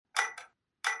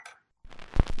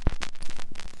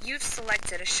You've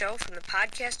selected a show from the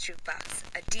Podcast Jukebox,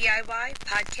 a DIY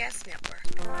podcast network.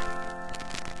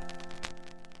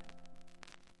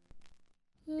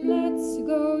 Let's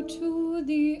go to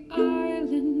the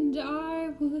island. I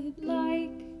would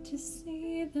like to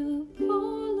see the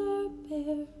polar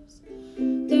bears.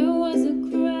 There was a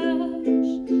crash,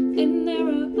 and there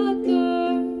are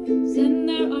others, and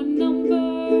there are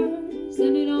numbers,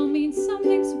 and it all means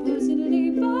something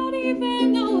supposedly. But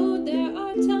even though there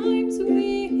are times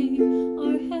we hang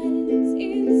our heads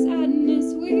in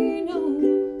sadness, we know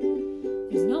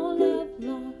there's no love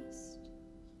lost.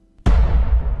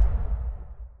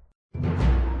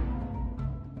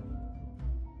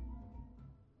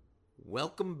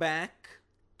 Welcome back,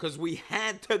 because we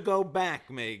had to go back,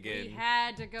 Megan. We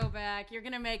had to go back. You're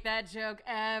going to make that joke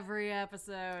every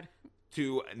episode.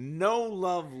 To No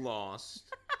Love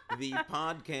Lost, the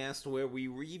podcast where we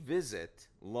revisit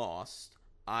Lost.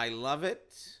 I love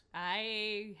it.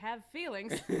 I have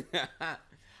feelings.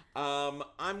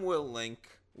 I'm Will Link.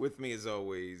 With me as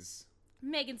always,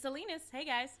 Megan Salinas. Hey,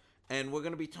 guys. and we're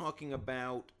going to be talking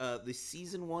about the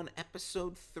Season 1,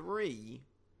 Episode 3,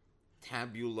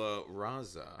 Tabula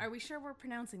Rasa. Are we sure we're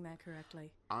pronouncing that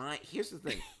correctly? Here's the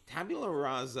thing. Tabula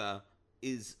Rasa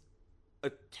is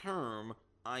a term.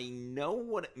 I know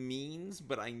what it means,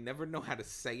 but I never know how to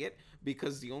say it,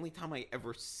 because the only time I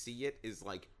ever see it is,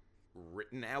 like,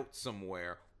 written out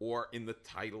somewhere or in the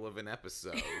title of an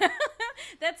episode.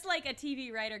 That's like a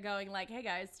TV writer going like, hey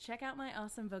guys, check out my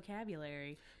awesome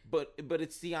vocabulary. But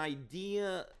it's the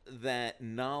idea that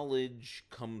knowledge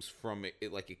comes from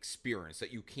like experience,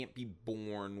 that you can't be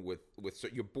born with so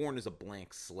you're born as a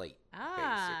blank slate.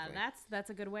 Basically. That's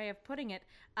a good way of putting it.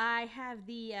 I have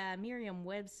the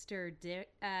Merriam-Webster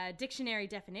dictionary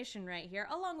definition right here,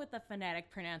 along with the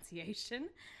phonetic pronunciation.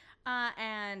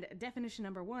 And definition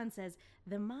number 1 says,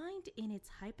 the mind in its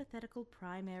hypothetical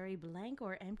primary blank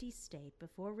or empty state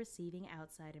before receiving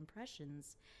outside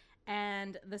impressions.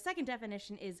 And the second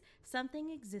definition is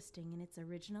something existing in its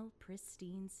original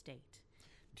pristine state.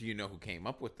 Do you know who came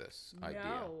up with this idea?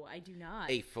 No, I do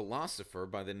not. A philosopher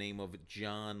by the name of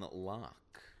John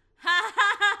Locke.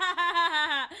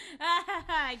 I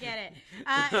get it.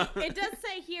 It does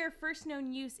say here, first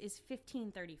known use is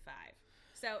 1535.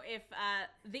 So if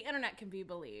the internet can be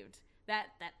believed, that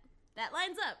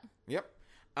lines up. Yep.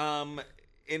 And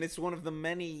it's one of the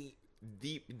many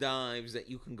deep dives that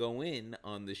you can go in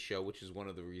on this show, which is one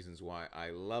of the reasons why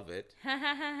I love it.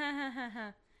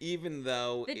 Even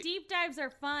though the deep dives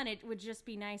are fun, it would just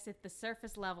be nice if the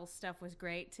surface level stuff was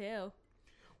great too.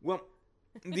 Well,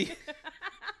 we'll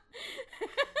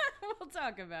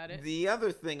talk about it. The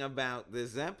other thing about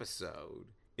this episode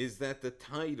is that the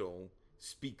title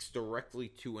speaks directly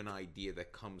to an idea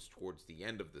that comes towards the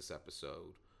end of this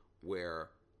episode, where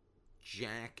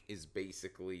Jack is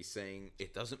basically saying,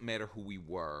 it doesn't matter who we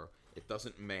were, it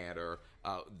doesn't matter,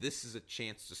 this is a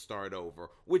chance to start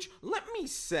over, which, let me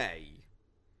say,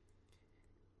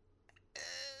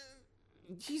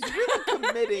 he's really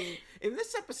committing. In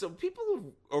this episode,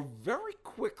 people are very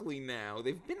quickly now,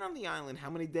 they've been on the island how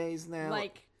many days now?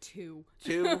 Like 2.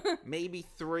 2, maybe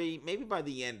 3, maybe by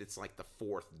the end it's like the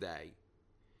 4th day.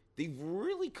 They've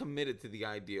really committed to the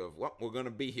idea of, well, we're going to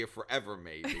be here forever,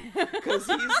 maybe. Because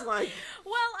he's like...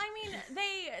 Well, I mean,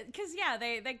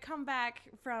 they come back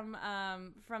from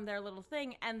their little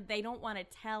thing, and they don't want to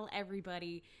tell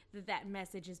everybody that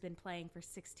message has been playing for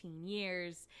 16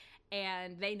 years.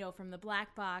 And they know from the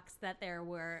black box that they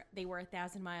were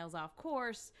 1,000 miles off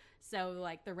course, so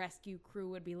like the rescue crew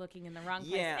would be looking in the wrong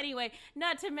place. Yeah. Anyway,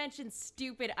 not to mention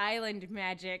stupid island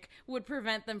magic would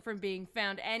prevent them from being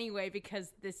found anyway,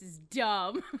 because this is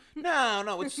dumb.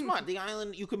 No, it's smart. The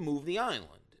island, you can move the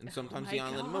island, and sometimes the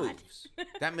island God. moves.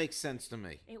 That makes sense to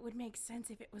me. It would make sense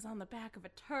if it was on the back of a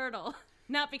turtle,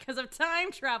 not because of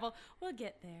time travel. We'll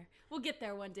get there. We'll get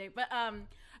there one day. But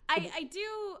I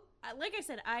do, like I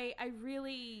said,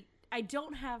 I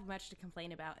don't have much to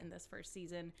complain about in this first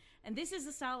season, and this is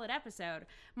a solid episode.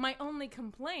 My only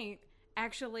complaint,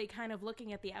 actually kind of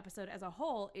looking at the episode as a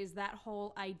whole, is that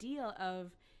whole idea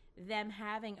of them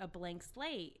having a blank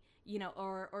slate, you know,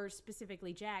 or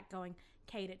specifically Jack going,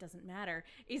 Kate, it doesn't matter,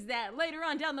 is that later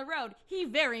on down the road, he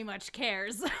very much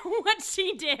cares what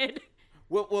she did.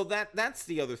 Well, that's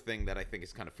the other thing that I think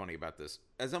is kind of funny about this.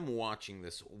 As I'm watching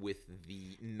this with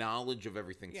the knowledge of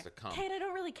everything to come. Kate, I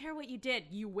don't really care what you did.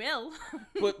 You will.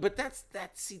 but that's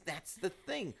the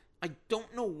thing. I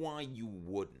don't know why you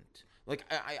wouldn't. Like,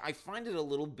 I find it a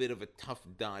little bit of a tough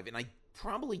dive, and I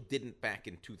probably didn't back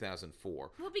in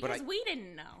 2004. Well, because we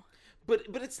didn't know. But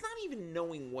it's not even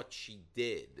knowing what she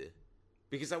did.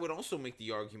 Because I would also make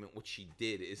the argument what she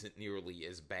did isn't nearly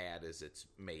as bad as it's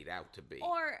made out to be.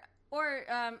 Or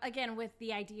again, with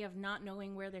the idea of not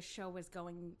knowing where the show was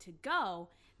going to go,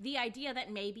 the idea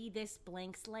that maybe this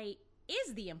blank slate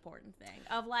is the important thing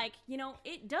of like, you know,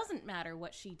 it doesn't matter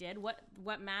what she did. What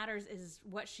matters is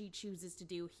what she chooses to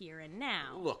do here and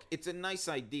now. Look, it's a nice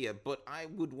idea, but I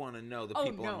would want to know the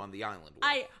people I'm on the island with.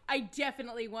 I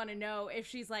definitely want to know if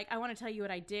she's like, I want to tell you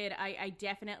what I did. I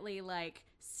definitely like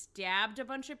stabbed a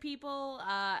bunch of people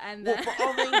and then...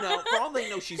 Well, for all they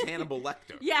know, she's Hannibal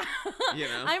Lecter. Yeah. You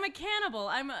know? I'm a cannibal.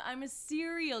 I'm a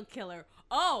serial killer.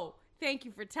 Oh, thank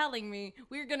you for telling me.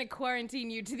 We're going to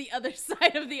quarantine you to the other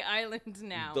side of the island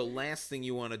now. The last thing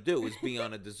you want to do is be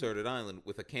on a deserted island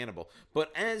with a cannibal.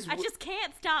 But as I just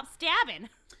can't stop stabbing.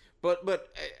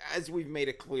 But as we've made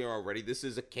it clear already, this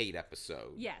is a Kate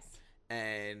episode. Yes.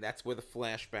 And that's where the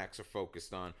flashbacks are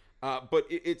focused on. But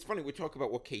it's funny, we talk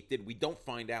about what Kate did. We don't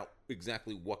find out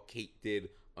exactly what Kate did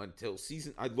until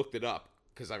I looked it up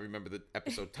because I remember the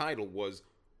episode title was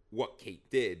What Kate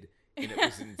Did. And it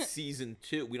was in season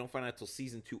 2. We don't find out until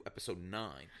season 2, episode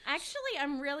 9. Actually,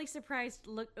 I'm really surprised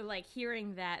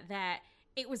hearing that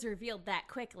it was revealed that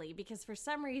quickly, because for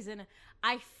some reason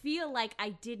I feel like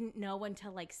I didn't know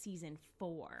until like season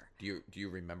 4. Do you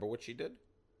remember what she did?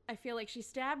 I feel like she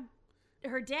stabbed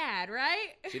her dad, right?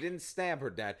 She didn't stab her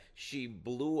dad. She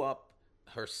blew up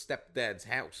her stepdad's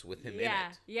house with him in it.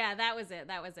 Yeah, that was it.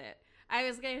 I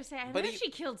was going to say, I But thought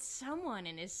she killed someone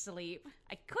in his sleep.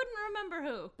 I couldn't remember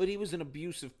who. But he was an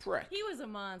abusive prick. He was a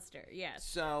monster, yes.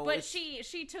 So, but she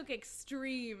took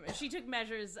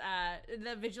measures,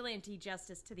 the vigilante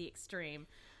justice to the extreme.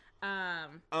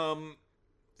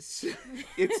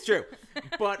 It's true.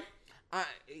 But,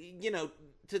 you know,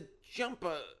 to jump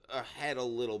ahead a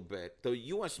little bit, the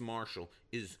U.S. Marshal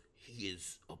is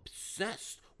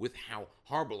obsessed with how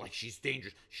horrible, like, she's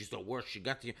dangerous, she's the worst, she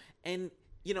got to you, and...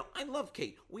 You know, I love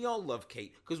Kate. We all love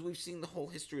Kate because we've seen the whole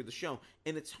history of the show,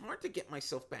 and it's hard to get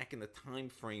myself back in the time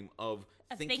frame of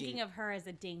thinking of her as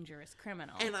a dangerous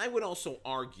criminal. And I would also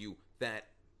argue that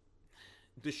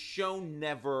the show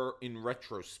never, in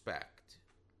retrospect,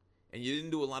 and you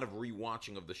didn't do a lot of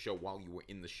rewatching of the show while you were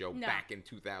in the show back in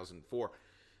 2004.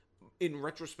 In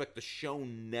retrospect, the show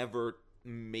never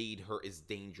made her as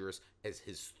dangerous as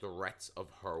his threats of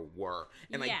her were.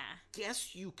 And I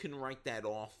guess you can write that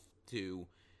off to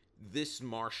this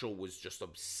Marshall was just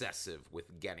obsessive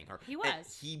with getting her. He was. And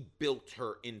he built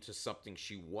her into something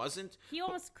she wasn't. He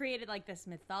almost created like this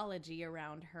mythology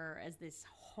around her as this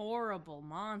horrible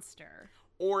monster.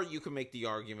 Or you can make the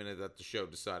argument that the show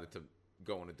decided to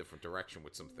go in a different direction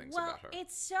with some things about her. Well,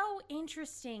 it's so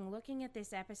interesting looking at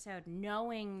this episode,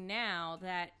 knowing now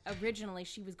that originally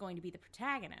she was going to be the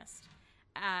protagonist.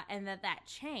 And that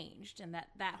changed, and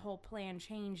that whole plan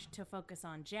changed to focus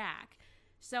on Jack.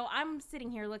 So I'm sitting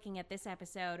here looking at this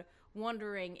episode,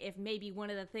 wondering if maybe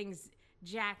one of the things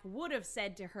Jack would have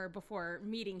said to her before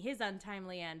meeting his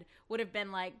untimely end would have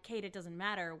been like, Kate, it doesn't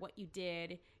matter what you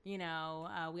did. You know,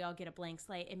 we all get a blank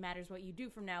slate. It matters what you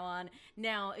do from now on.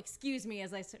 Now, excuse me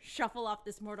as I shuffle off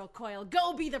this mortal coil.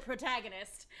 Go be the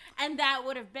protagonist. And that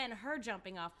would have been her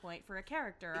jumping off point for a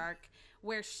character arc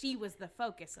where she was the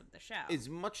focus of the show. As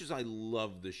much as I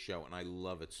love the show, and I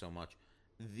love it so much,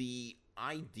 the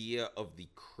idea of the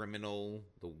criminal,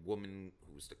 the woman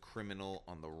who's the criminal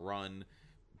on the run,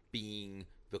 being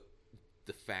the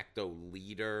de facto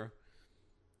leader,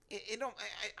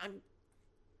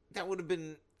 that would have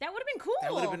been cool.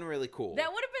 That would have been really cool.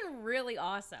 That would have been really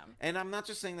awesome. And I'm not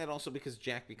just saying that also because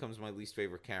Jack becomes my least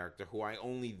favorite character, who I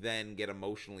only then get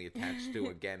emotionally attached to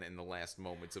again in the last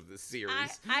moments of this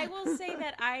series. I will say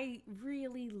that I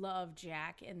really love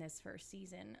Jack in this first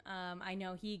season. I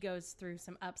know he goes through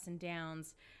some ups and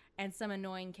downs and some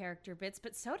annoying character bits,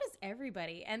 but so does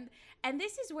everybody. And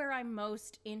this is where I'm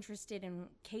most interested in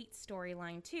Kate's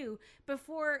storyline too.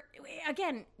 Before,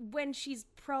 again, when she's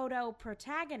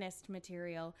proto-protagonist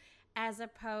material, as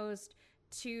opposed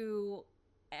to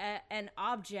an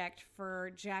object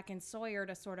for Jack and Sawyer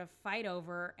to sort of fight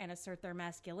over and assert their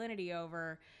masculinity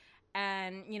over.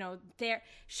 And, you know,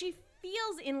 she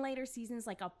feels in later seasons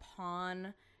like a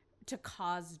pawn to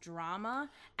cause drama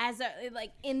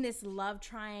like in this love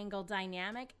triangle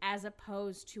dynamic, as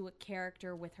opposed to a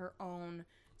character with her own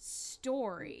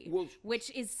story, which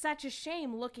is such a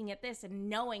shame looking at this and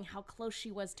knowing how close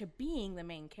she was to being the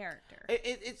main character.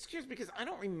 It's just because I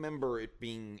don't remember it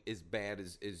being as bad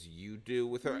as you do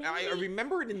with her. I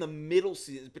remember it in the middle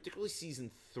season, particularly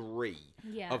season 3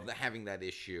 of having that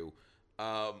issue.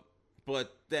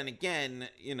 But then again,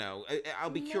 you know, I'll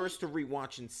be curious to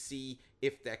rewatch and see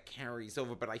if that carries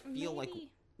over. But I feel like...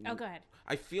 Oh, go ahead.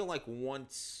 I feel like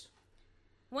once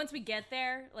once we get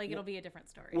there, like, it'll be a different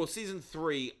story. Well, season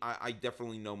 3, I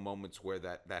definitely know moments where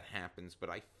that happens, but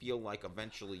I feel like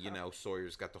eventually, you know,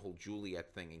 Sawyer's got the whole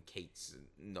Juliet thing, and Kate's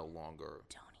no longer.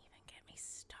 Don't even get me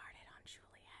started on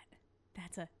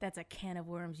Juliet. That's a can of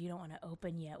worms you don't want to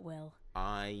open yet, Will.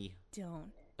 I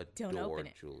don't adore open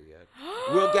it. Juliet.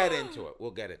 We'll get into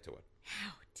it.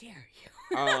 How dare you?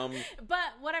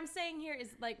 But what I'm saying here is,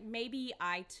 like, maybe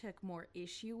I took more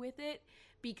issue with it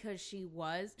because she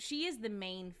is the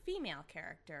main female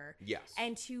character. Yes.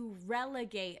 And to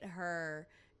relegate her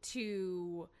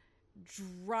to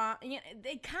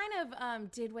they kind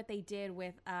of did what they did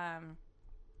with Keira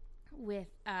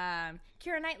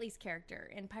Knightley's character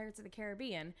in Pirates of the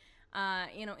Caribbean.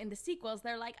 In the sequels,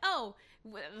 they're like, oh,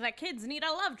 the kids need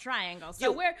a love triangle.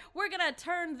 So we're gonna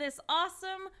turn this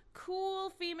awesome,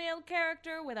 cool female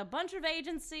character with a bunch of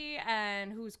agency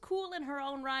and who's cool in her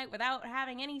own right without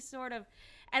having any sort of,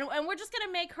 and we're just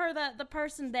gonna make her the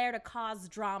person there to cause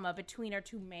drama between our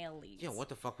two male leads. Yeah, what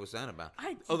the fuck was that about?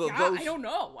 I don't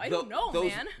know. I don't know,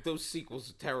 those, man. Those sequels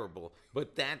are terrible,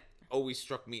 but that always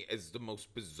struck me as the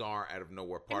most bizarre out of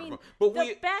nowhere part of it. But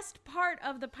the best part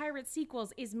of the pirate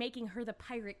sequels is making her the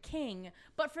pirate king,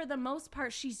 but for the most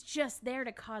part, she's just there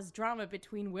to cause drama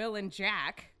between Will and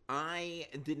Jack. I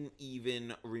didn't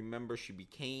even remember she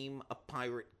became a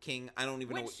pirate king. I don't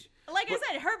even know. I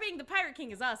said, her being the pirate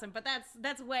king is awesome, but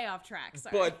that's way off track.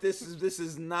 Sorry. But this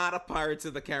is not a Pirates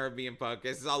of the Caribbean podcast.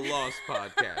 It's a Lost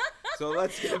podcast. So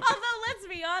let's get. Although let's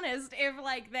be honest, if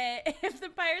the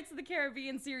Pirates of the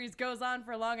Caribbean series goes on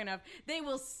for long enough, they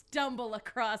will stumble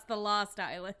across the Lost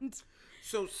Island.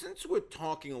 So since we're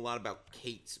talking a lot about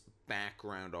Kate's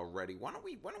background already, why don't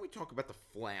we talk about the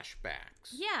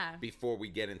flashbacks? Yeah. Before we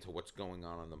get into what's going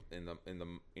on in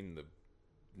the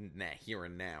here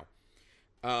and now.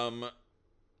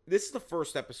 This is the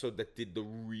first episode that did the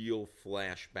real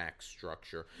flashback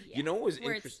structure. Yeah. You know what was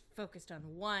interesting? interesting? It's focused on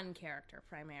one character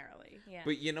primarily. Yeah.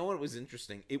 But you know what was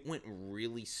interesting? It went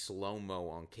really slow-mo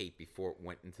on Kate before it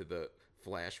went into the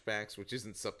flashbacks, which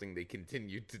isn't something they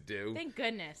continued to do. Thank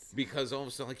goodness. Because all of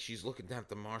a sudden, like, she's looking down at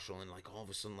the marshal, and like all of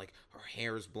a sudden, like, her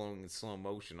hair is blowing in slow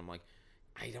motion. I'm like,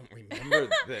 I don't remember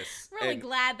this. Really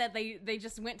glad that they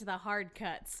just went to the hard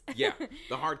cuts. Yeah,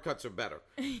 the hard cuts are better.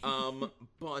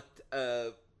 But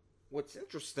what's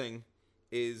interesting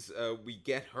is we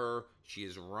get her. She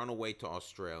has run away to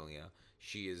Australia.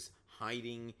 She is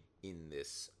hiding in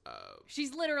this.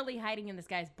 She's literally hiding in this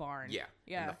guy's barn. Yeah.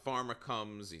 And the farmer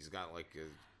comes. He's got like a.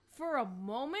 For a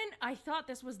moment, I thought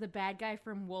this was the bad guy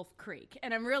from Wolf Creek,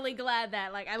 and I'm really glad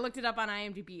that, like, I looked it up on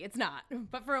IMDb. It's not.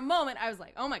 But for a moment, I was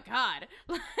like, oh my god.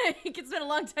 Like, it's been a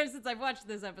long time since I've watched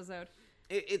this episode.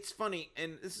 It's funny,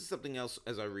 and this is something else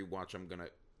as I rewatch I'm going to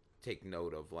take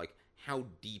note of, like, how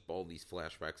deep all these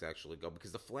flashbacks actually go,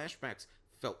 because the flashbacks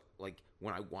felt like,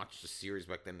 when I watched the series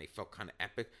back then, they felt kind of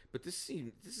epic, but this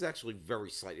is actually very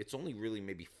slight. It's only really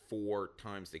maybe 4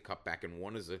 times they cut back, and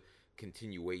one is a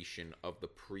continuation of the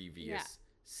previous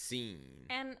scene.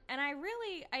 And I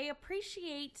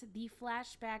appreciate the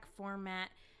flashback format,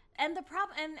 and the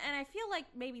problem, and I feel like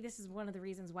maybe this is one of the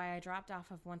reasons why I dropped off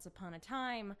of Once Upon a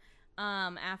Time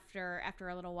after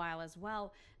a little while as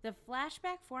well. The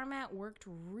flashback format worked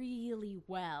really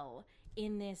well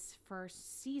in this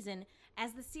first season.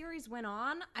 As the series went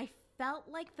on, I felt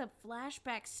like the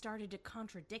flashbacks started to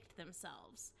contradict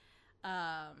themselves.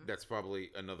 That's probably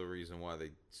another reason why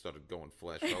they started going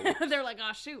flash forward. They're like,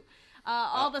 oh shoot,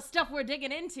 all the stuff we're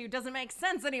digging into doesn't make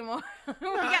sense anymore. we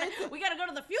gotta go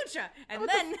to the future and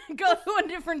then go to a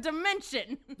different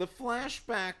dimension. The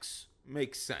flashbacks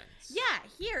make sense. Yeah,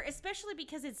 here, especially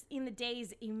because it's in the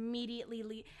days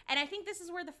immediately and I think this is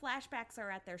where the flashbacks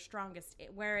are at their strongest,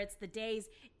 where it's the days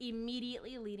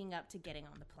immediately leading up to getting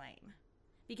on the plane,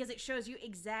 because it shows you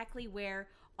exactly where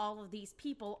all of these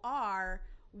people are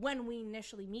when we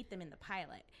initially meet them in the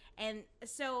pilot. And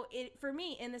so for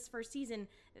me, in this first season,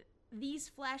 these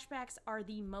flashbacks are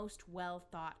the most well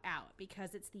thought out,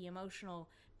 because it's the emotional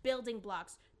building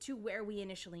blocks to where we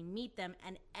initially meet them,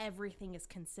 and everything is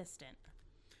consistent.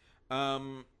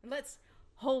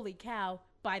 Holy cow,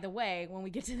 by the way, when we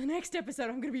get to the next episode,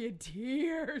 I'm gonna be in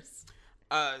tears.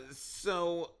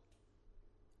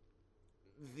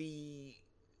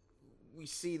 We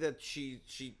see that she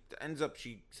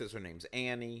says her name's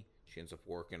Annie. She ends up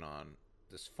working on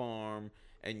this farm,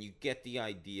 and you get the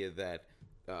idea that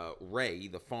Ray,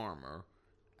 the farmer,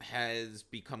 has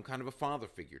become kind of a father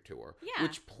figure to her,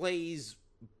 which plays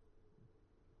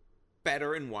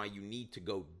better in why you need to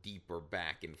go deeper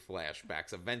back in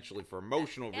flashbacks eventually for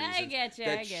emotional reasons. I get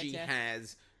you. She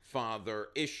has father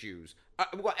issues.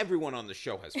 Well, everyone on the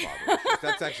show has father issues.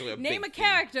 That's actually a Name big a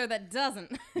character that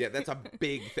doesn't. Yeah, that's a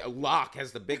big Locke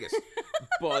has the biggest.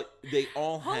 But they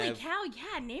all have... Holy cow,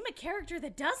 yeah, name a character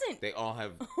that doesn't. They all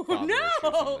have father issues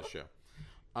on the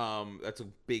show. That's a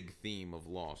big theme of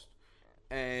Lost.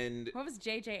 And... What was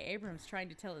J.J. Abrams trying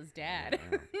to tell his dad?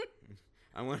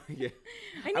 I want to get...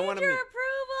 I need your approval.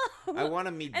 I want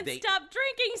to meet... And stop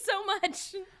drinking so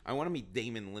much. I want to meet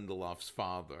Damon Lindelof's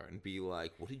father and be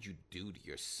like, what did you do to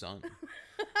your son?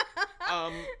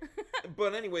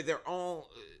 But anyway, they're all...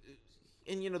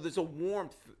 And, there's a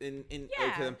warmth in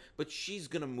to them. But she's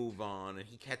going to move on, and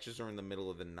he catches her in the middle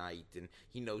of the night, and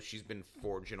he knows she's been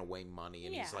forging away money,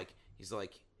 and he's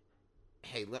like,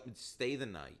 hey, let me stay the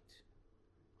night.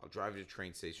 I'll drive you to the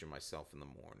train station myself in the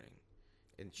morning.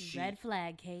 And Red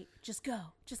flag, Kate. Just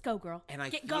go, girl.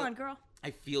 And Get gone, girl.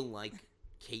 I feel like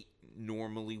Kate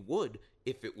normally would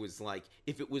if it was like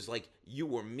you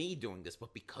or me doing this,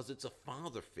 but because it's a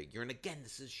father figure, and again,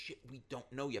 this is shit we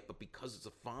don't know yet, but because it's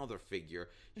a father figure,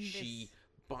 she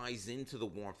buys into the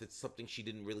warmth. It's something she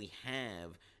didn't really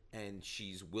have, and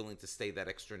she's willing to stay that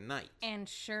extra night. And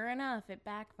sure enough, it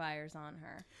backfires on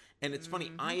her. And it's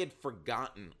funny, I had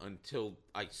forgotten until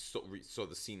I saw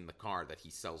the scene in the car that he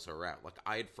sells her out. Like,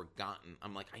 I had forgotten.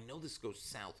 I'm like, I know this goes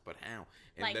south, but how?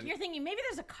 And then, you're thinking, maybe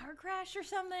there's a car crash or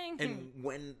something? And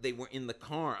when they were in the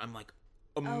car, I'm like,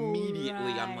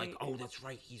 immediately, I'm like, oh, that's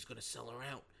right, he's going to sell her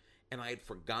out. And I had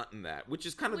forgotten that, which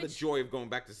is kind of the joy of going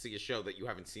back to see a show that you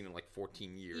haven't seen in,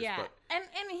 14 years. Yeah, but, and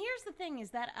here's the thing,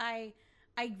 is that I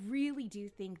really do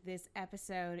think this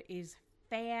episode is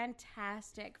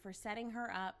fantastic for setting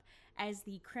her up as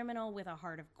the criminal with a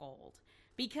heart of gold.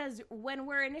 Because when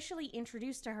we're initially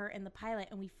introduced to her in the pilot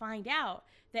and we find out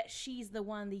that she's the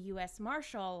one the U.S.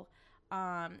 Marshal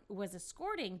was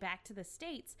escorting back to the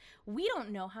States, we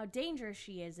don't know how dangerous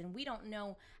she is, and we don't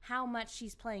know how much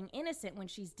she's playing innocent when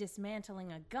she's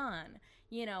dismantling a gun.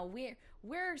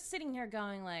 We're sitting here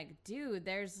going like, dude,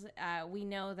 we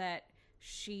know that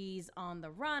she's on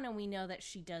the run, and we know that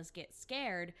she does get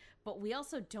scared, but we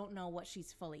also don't know what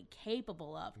she's fully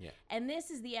capable of. Yeah. And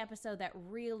this is the episode that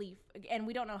really, and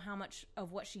we don't know how much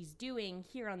of what she's doing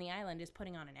here on the island is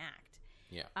putting on an act.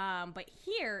 Yeah. But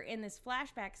here in this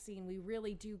flashback scene, we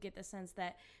really do get the sense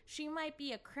that she might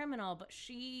be a criminal, but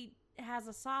she has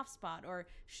a soft spot, or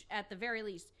at the very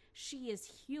least, she is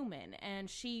human, and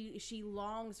she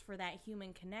longs for that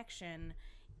human connection,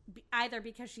 either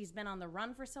because she's been on the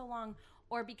run for so long,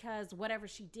 or because whatever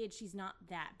she did, she's not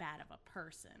that bad of a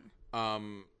person.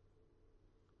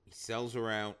 He sells her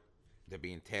out. They're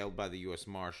being tailed by the U.S.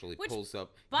 Marshal. He pulls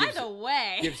up. By the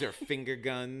way, gives her finger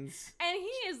guns. And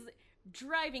he is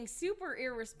driving super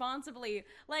irresponsibly.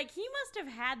 Like, he must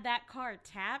have had that car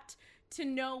tapped to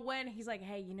know when he's like,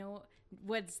 hey, you know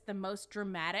what's the most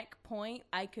dramatic point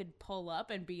I could pull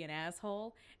up and be an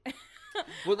asshole?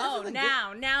 Well, that's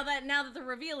now that the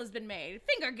reveal has been made,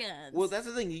 finger guns. Well, that's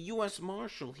the thing. The U.S.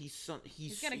 Marshal, he's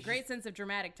got a great sense of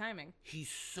dramatic timing. He's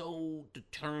so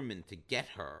determined to get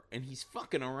her, and he's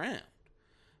fucking around.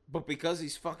 But because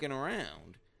he's fucking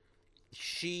around,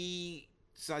 she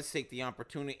decides to take the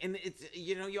opportunity, and it's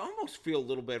you almost feel a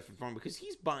little bad for him because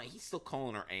he's still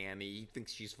calling her Annie. He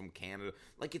thinks she's from Canada.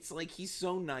 It's like he's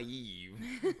so naive,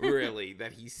 really,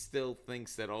 that he still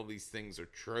thinks that all these things are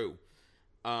true.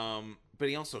 But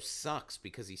he also sucks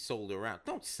because he sold her out.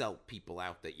 Don't sell people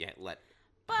out that you let.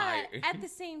 But at the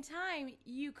same time,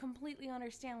 you completely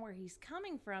understand where he's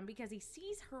coming from, because he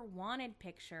sees her wanted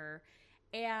picture,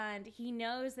 and he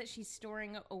knows that she's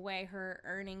storing away her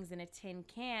earnings in a tin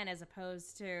can as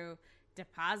opposed to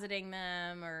depositing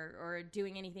them or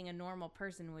doing anything a normal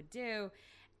person would do.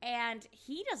 And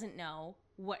he doesn't know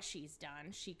what she's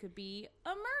done. She could be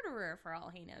a murderer for all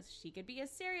he knows. She could be a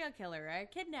serial killer, a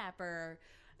kidnapper,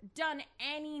 done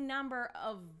any number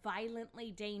of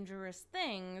violently dangerous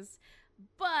things.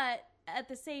 But at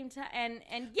the same time,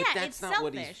 and yeah, it's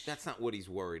selfish. That's not what he's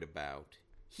worried about.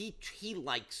 He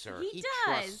likes her. He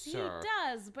trusts her. He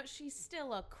does, but she's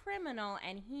still a criminal,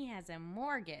 and he has a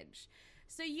mortgage.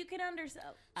 So you can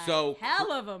understand. Hell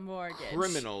of a mortgage.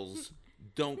 Criminals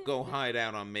don't go hide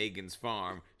out on Megan's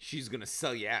farm. She's gonna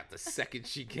sell you out the second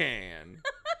she can.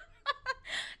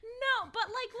 No, but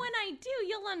when I do,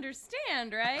 you'll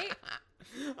understand, right?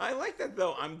 I like that,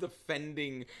 though. I'm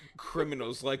defending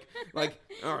criminals like,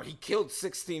 he killed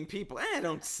 16 people.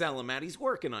 Don't sell him out. He's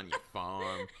working on your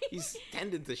farm. He's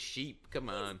tending to sheep. Come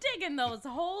on. He's digging those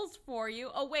holes for you.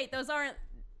 Oh, wait, those aren't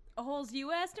holes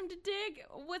you asked him to dig?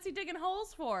 What's he digging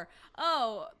holes for?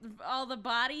 Oh, all the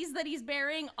bodies that he's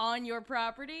burying on your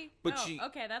property? But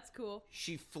okay, that's cool.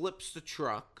 She flips the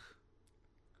truck.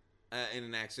 in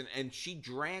an accident, and she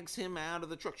drags him out of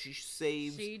the truck. She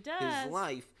saves She his does.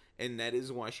 life, and that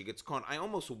is why she gets caught. I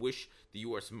almost wish the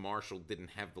U.S. Marshal didn't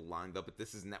have the line up, but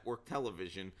this is network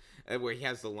television, where he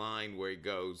has the line where he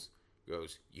goes,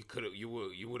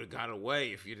 you would have got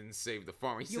away if you didn't save the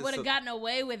farmer. You would have gotten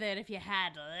away with it if you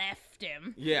had left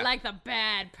him. Yeah. Like the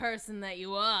bad person that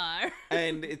you are.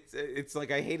 And it's like,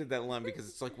 I hated that line because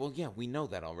it's like, well, yeah, we know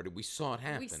that already. We saw it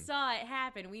happen. We saw it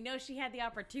happen. We know she had the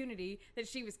opportunity, that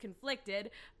she was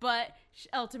conflicted, but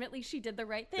ultimately she did the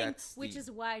right thing, which is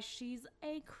why she's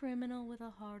a criminal with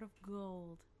a heart of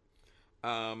gold.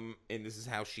 And this is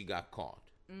how she got caught.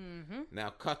 Mm-hmm. Now,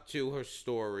 cut to her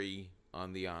story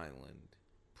on the island,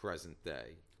 present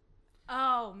day.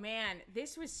 Oh, man.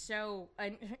 This was so,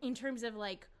 in terms of,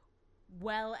 like,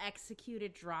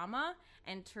 well-executed drama,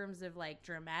 in terms of, like,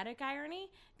 dramatic irony,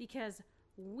 because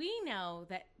we know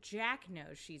that Jack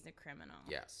knows she's a criminal.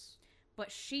 Yes. But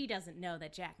she doesn't know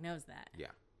that Jack knows that. Yeah.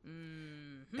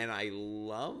 Mm-hmm. And I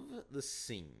love the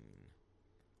scene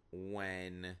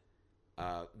when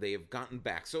they have gotten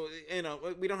back. So,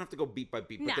 we don't have to go beat by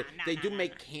beat, but they do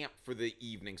make camp for the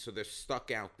evening, so they're stuck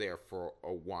out there for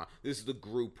a while. This is the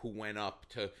group who went up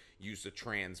to use the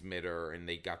transmitter, and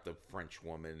they got the French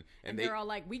woman. And they're all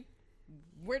like,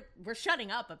 we're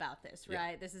shutting up about this,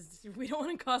 right? Yeah. We don't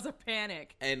want to cause a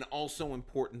panic. And also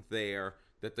important there,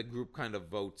 that the group kind of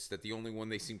votes that the only one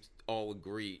they seem to all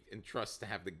agree and trust to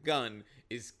have the gun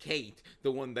is Kate,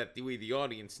 the one that we, the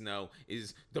audience, know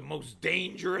is the most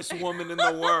dangerous woman in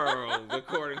the world,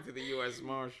 according to the U.S.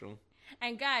 Marshal.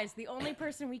 And guys, the only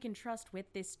person we can trust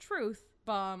with this truth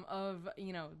bomb of,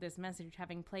 this message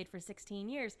having played for 16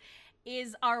 years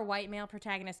is our white male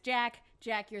protagonist, Jack.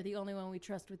 Jack, you're the only one we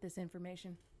trust with this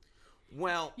information.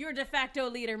 Well, you're de facto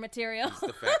leader material. He's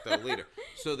de facto leader.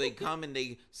 So they come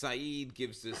and Saeed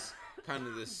gives this kind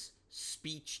of this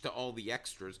speech to all the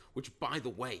extras, which, by the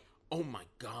way, oh my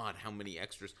God, how many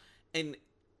extras. And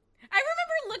I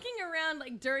remember looking around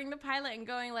like during the pilot and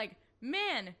going like,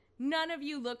 man, none of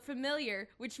you look familiar,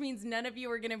 which means none of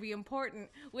you are going to be important,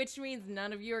 which means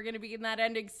none of you are going to be in that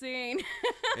ending scene.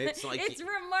 It's like it's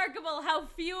remarkable how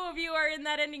few of you are in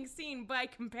that ending scene by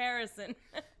comparison.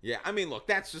 Yeah, I mean, look,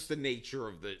 that's just the nature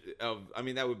of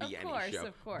that would be any show.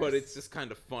 Of course. But it's just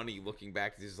kind of funny looking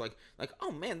back. It's like,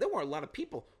 oh man, there were a lot of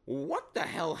people. What the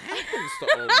hell happens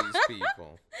to all these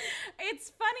people?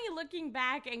 It's funny looking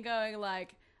back and going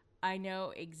like, I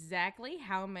know exactly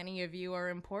how many of you are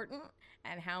important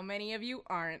and how many of you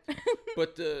aren't.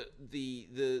 But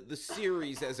the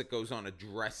series as it goes on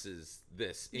addresses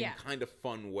this in kind of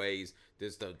fun ways.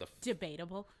 There's the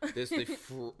debatable. There's the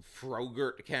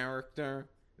Frogurt character,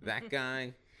 that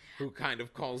guy who kind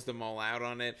of calls them all out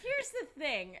on it. Here's the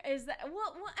thing, is that and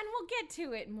we'll get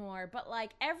to it more, but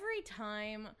like every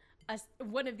time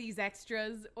one of these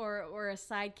extras or a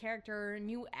side character or a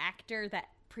new actor that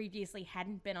previously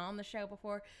hadn't been on the show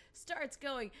before starts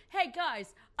going, hey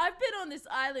guys, I've been on this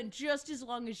island just as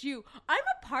long as you, I'm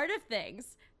a part of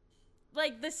things.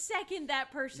 Like the second that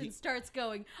person starts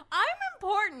going, I'm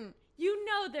important, you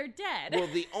know they're dead. Well,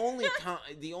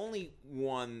 the only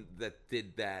one that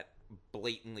did that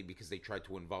blatantly because they tried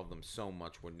to involve them so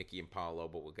much were Nikki and Paolo,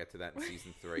 but we'll get to that in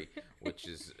season 3, which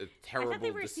is a terrible I thought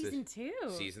they were season 2.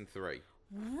 Season 3.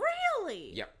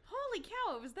 Really? Yep. Holy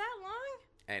cow, it was that long?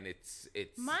 And it's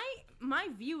my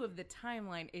view of the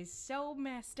timeline is so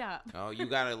messed up. Oh, you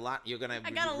got a lot. You're gonna.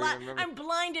 I got a lot. I'm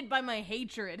blinded by my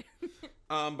hatred.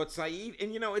 But Saeed,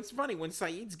 and it's funny when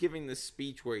Saeed's giving this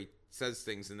speech where he says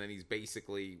things, and then he's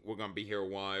basically, we're gonna be here a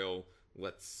while.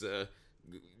 Let's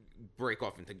break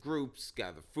off into groups,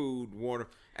 gather food, water.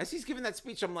 As he's giving that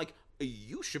speech, I'm like,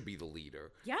 you should be the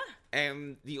leader. Yeah.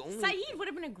 And the only Saeed would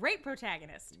have been a great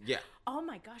protagonist. Yeah. Oh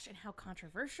my gosh, and how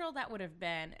controversial that would have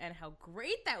been, and how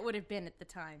great that would have been at the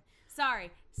time.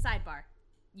 Sorry, sidebar.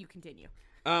 You continue.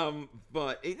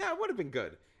 But it would have been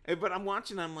good. But I'm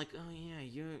watching, I'm like, oh yeah,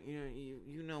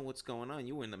 you know what's going on.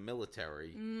 You were in the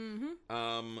military.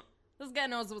 Mm-hmm. This guy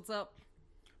knows what's up.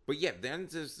 But yeah, then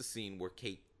there's the scene where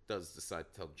Kate does decide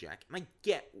to tell Jack, and I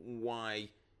get why.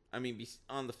 I mean,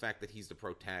 on the fact that he's the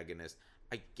protagonist,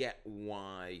 I get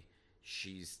why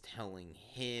she's telling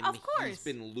him. Of course. He's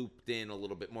been looped in a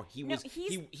little bit more.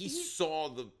 He saw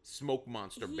the smoke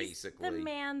monster, basically. He's the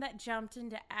man that jumped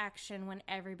into action when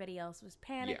everybody else was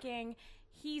panicking. Yeah.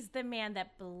 He's the man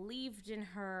that believed in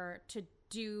her to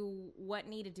do what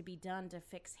needed to be done to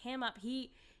fix him up.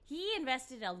 He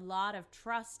invested a lot of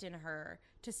trust in her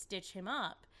to stitch him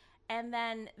up. And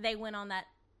then they went on that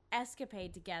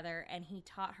escapade together, and he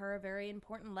taught her a very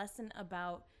important lesson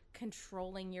about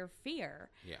controlling your fear.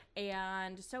 Yeah.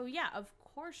 And so, yeah, of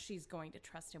course she's going to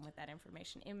trust him with that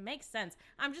information. It makes sense.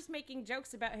 I'm just making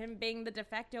jokes about him being the de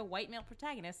facto white male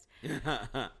protagonist.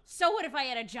 So what if I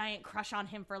had a giant crush on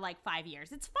him for like 5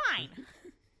 years? It's fine.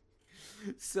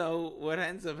 So what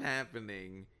ends up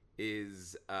happening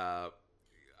is, I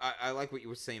like what you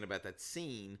were saying about that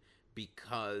scene,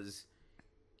 because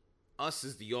us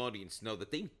as the audience know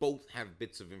that they both have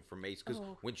bits of information. Because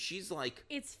when she's like,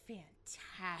 it's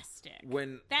fantastic.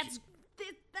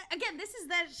 Again, this is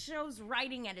that show's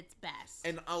writing at its best.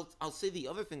 And I'll say the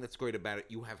other thing that's great about it,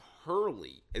 you have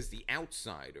Hurley as the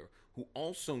outsider who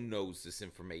also knows this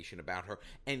information about her,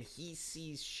 and he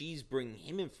sees she's bringing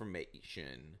him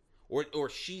information, or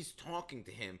she's talking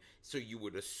to him, so you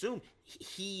would assume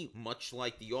he, much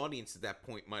like the audience at that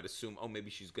point, might assume, oh, maybe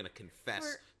she's going to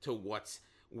confess to what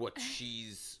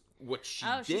she did.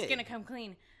 Oh, she's going to come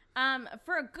clean.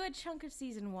 For a good chunk of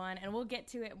season 1, and we'll get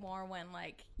to it more when,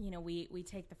 like, you know, we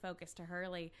take the focus to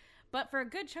Hurley. But for a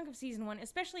good chunk of season 1,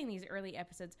 especially in these early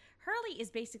episodes, Hurley is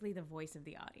basically the voice of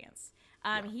the audience.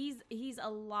 He's a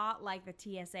lot like the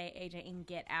TSA agent in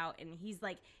Get Out, and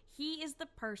he is the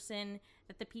person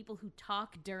that the people who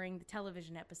talk during the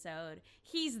television episode,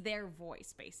 he's their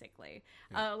voice, basically.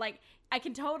 Like, I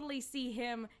can totally see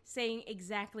him saying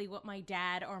exactly what my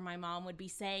dad or my mom would be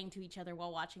saying to each other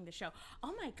while watching the show.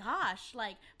 Oh my gosh,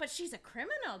 like, but she's a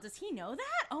criminal. Does he know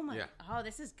that? Oh,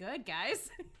 this is good, guys.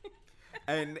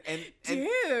 And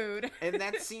dude, and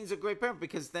that scene's a great part,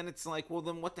 because then it's like, well,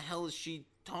 then what the hell is she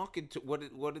talking to?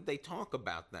 What did they talk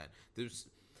about then?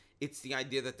 It's the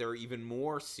idea that there are even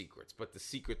more secrets, but the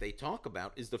secret they talk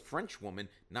about is the French woman,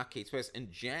 not Kate Spade.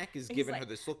 And Jack is giving her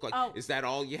this look like, is that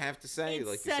all you have to say?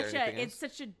 It's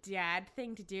such a dad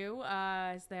thing to do.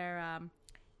 Is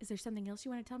there something else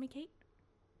you want to tell me, Kate?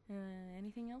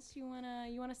 Anything else you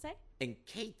wanna say? And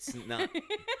Kate's not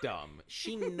dumb.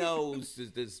 She knows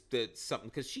there's something,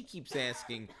 because she keeps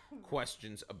asking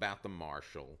questions about the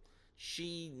marshal.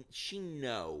 She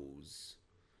knows.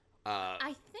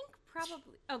 I think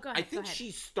probably. Oh, go ahead. I think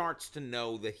she starts to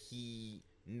know that he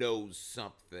knows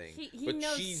something. He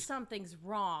knows something's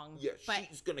wrong. Yeah, but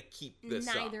she's gonna keep this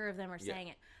up. Neither of them are saying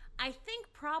it. I think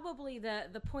probably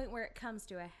the point where it comes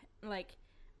to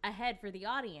ahead for the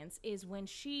audience is when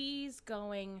she's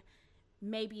going,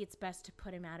 maybe it's best to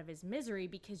put him out of his misery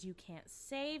because you can't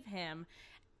save him.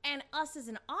 And us as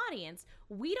an audience,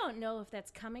 we don't know if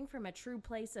that's coming from a true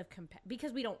place of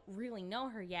because we don't really know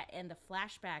her yet, and the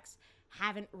flashbacks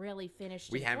haven't really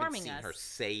finished informing us. We haven't seen her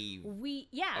save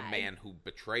a man who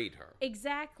betrayed her.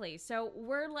 Exactly. So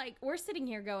we're sitting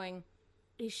here going,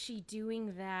 is she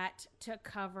doing that to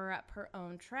cover up her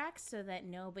own tracks so that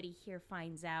nobody here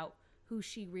finds out who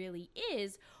she really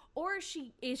is? Or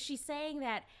is she saying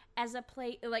that as a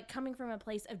place, like, coming from a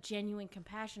place of genuine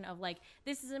compassion of, like,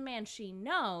 this is a man she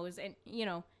knows, and, you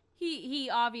know, he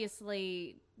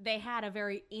obviously, they had a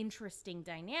very interesting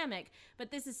dynamic, but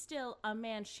this is still a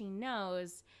man she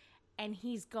knows, and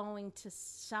he's going to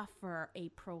suffer a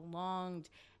prolonged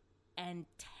and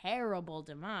terrible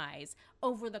demise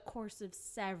over the course of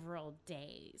several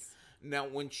days. Now,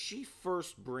 when she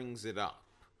first brings it up,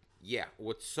 yeah,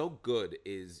 what's so good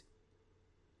is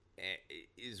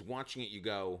watching it, you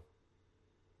go,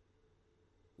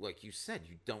 like you said,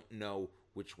 you don't know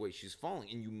which way she's falling,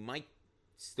 and you might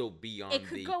still be on it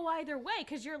could go either way,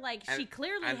 because you're like, she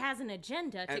clearly has an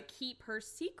agenda to keep her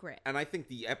secret. And I think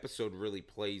the episode really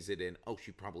plays it in,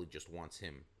 she probably just wants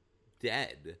him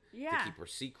dead to keep her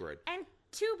secret. And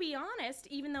to be honest,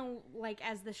 even though, like,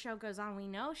 as the show goes on, we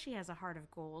know she has a heart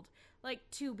of gold, like,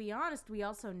 to be honest, we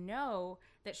also know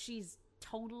that she's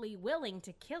totally willing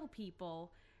to kill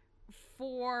people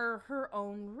for her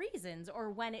own reasons or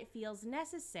when it feels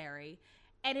necessary.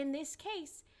 And in this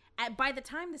case, by the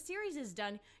time the series is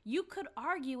done, you could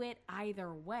argue it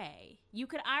either way. You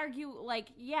could argue, like,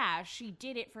 yeah, she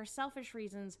did it for selfish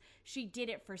reasons, she did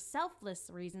it for selfless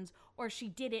reasons, or she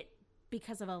did it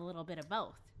because of a little bit of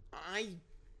both. I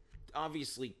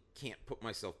obviously can't put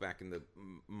myself back in the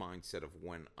mindset of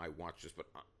when I watched this, but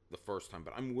the first time.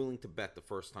 But I'm willing to bet the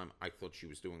first time I thought she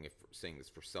was doing it, saying this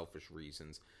for selfish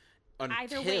reasons.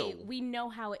 Either way, we know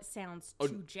how it sounds to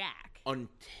Jack.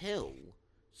 Until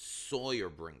Sawyer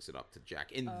brings it up to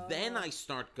Jack. And then I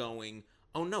start going,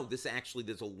 oh no, there's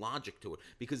a logic to it.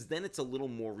 Because then it's a little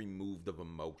more removed of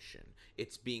emotion.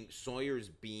 Sawyer's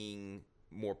being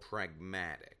more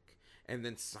pragmatic. And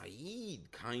then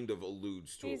Saeed kind of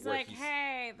alludes to He's it. Like,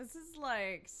 hey, this is,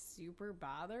 like, super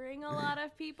bothering a lot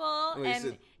of people.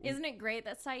 And isn't it great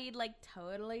that Saeed, like,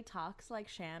 totally talks like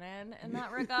Shannon in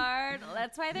that regard?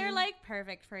 That's why they're, like,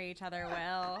 perfect for each other,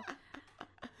 Will.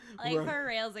 Like, Right. for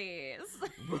realsies.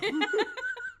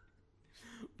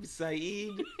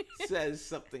 Saeed says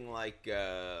something like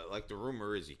the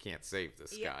rumor is you can't save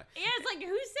this guy. Yeah, it's like,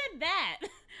 who said that?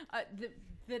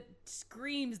 The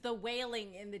screams, the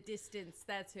wailing in the distance,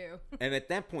 that's who. And at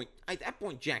that point,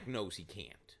 Jack knows he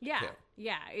can't. Yeah, kill.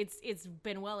 yeah, it's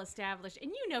been well established.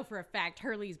 And you know for a fact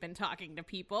Hurley's been talking to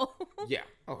people. Yeah.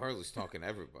 Oh, Hurley's talking to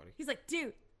everybody. He's like,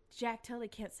 dude, Jack totally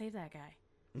can't save that guy.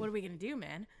 What are we going to do,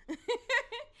 man? He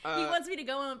wants me to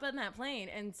go up on that plane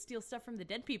and steal stuff from the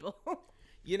dead people.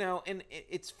 You know, and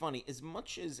it's funny. As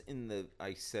much as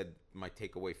I said my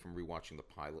takeaway from rewatching the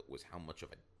pilot was how much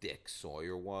of a dick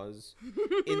Sawyer was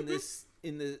in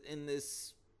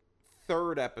this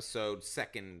third episode,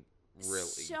 second really.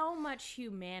 So much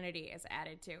humanity is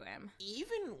added to him.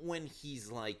 Even when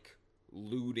he's like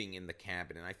looting in the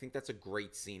cabin, and I think that's a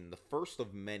great scene. The first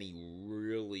of many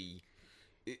really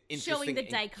interesting. Showing the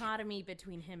dichotomy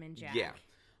between him and Jack. Yeah.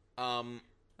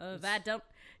 That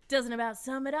doesn't about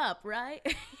sum it up, right?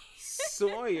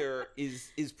 Sawyer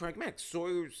is pragmatic.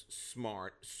 Sawyer's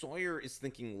smart. Sawyer is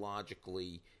thinking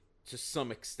logically to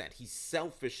some extent. He's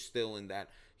selfish still in that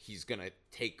he's gonna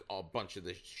take a bunch of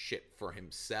this shit for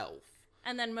himself.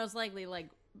 And then most likely, like,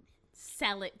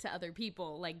 sell it to other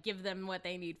people. Like, give them what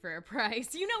they need for a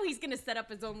price. You know he's gonna set up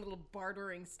his own little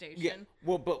bartering station. Yeah.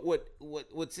 Well, but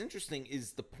what's interesting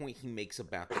is the point he makes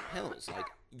about the pills. Like,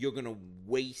 you're gonna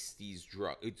waste these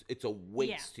drugs. It's a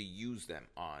waste to use them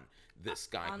on this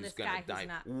guy On who's this gonna guy who's die.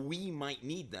 not- We might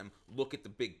need them. Look at the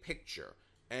big picture.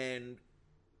 And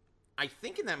I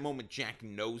think in that moment Jack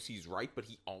knows he's right, but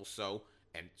he also,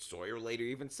 and Sawyer later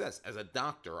even says, as a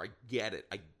doctor, I get it.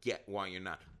 I get why you're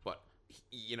not. But,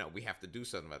 you know, we have to do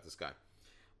something about this guy.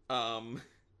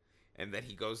 And then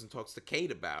he goes and talks to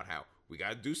Kate about how we got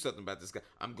to do something about this guy.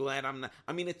 I'm glad I'm not.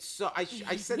 I mean, it's so. I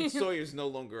said Sawyer's no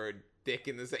longer a dick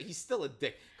in this. He's still a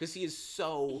dick because he is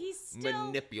so He's still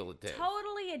manipulative.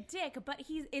 Totally a dick, but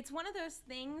it's one of those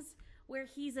things where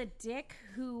he's a dick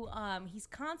who he's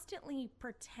constantly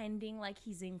pretending like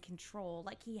he's in control,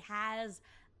 like he has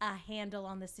a handle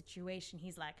on the situation.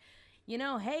 He's like, you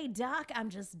know, hey doc, I'm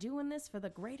just doing this for the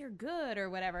greater good or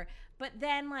whatever. But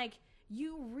then, like,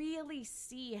 you really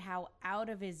see how out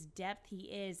of his depth he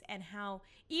is, and how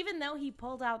even though he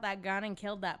pulled out that gun and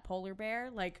killed that polar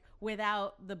bear, like,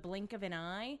 without the blink of an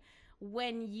eye,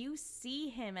 when you see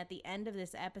him at the end of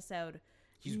this episode,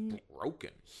 He's broken.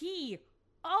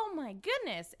 Oh my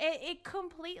goodness, it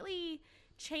completely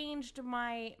changed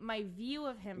my view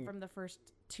of him from the first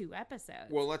 2 episodes.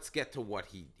 Well, let's get to what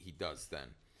he does then,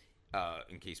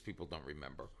 in case people don't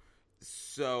remember.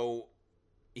 So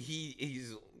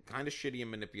he's kind of shitty and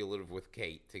manipulative with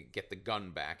Kate to get the gun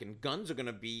back, and guns are going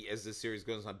to be, as this series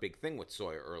goes on, a big thing with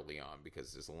Sawyer early on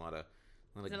because there's a lot of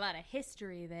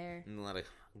history there, and a lot of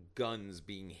guns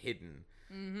being hidden.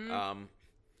 Mm-hmm.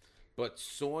 But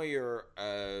Sawyer,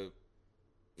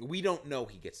 we don't know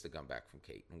he gets the gun back from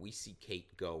Kate, and we see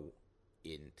Kate go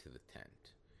into the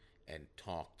tent and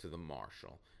talk to the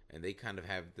marshal, and they kind of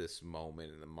have this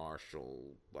moment, and the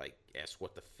marshal like asks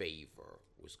what the favor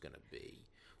was going to be.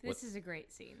 This is a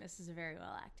great scene. This is a very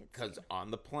well acted scene. Because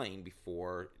on the plane,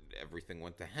 before everything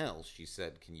went to hell, she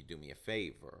said, "Can you do me a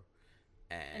favor?"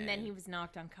 And then he was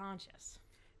knocked unconscious.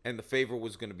 And the favor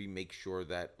was going to be make sure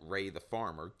that Ray the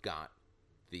farmer got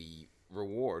the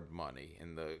reward money.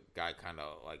 And the guy kind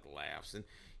of like laughs, and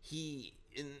he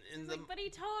but he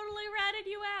totally ratted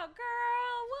you out,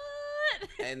 girl.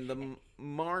 What? And the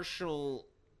marshal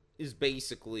is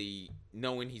basically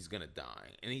knowing he's going to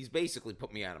die, and he's basically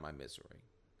put me out of my misery.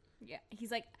 Yeah, he's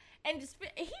like, and just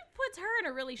he puts her in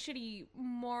a really shitty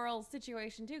moral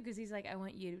situation too, because he's like, I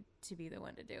want you to be the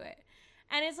one to do it.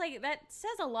 And it's like, that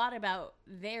says a lot about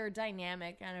their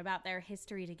dynamic and about their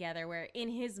history together, where in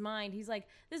his mind, he's like,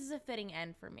 this is a fitting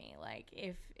end for me. Like,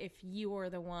 if you are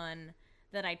the one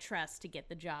that I trust to get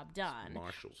the job done.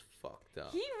 Marshall's fucked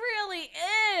up. He really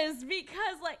is,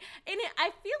 because, like,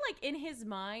 I feel like in his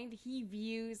mind, he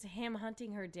views him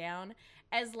hunting her down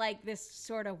as, like, this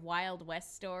sort of Wild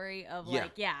West story of,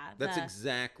 That's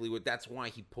exactly what, that's why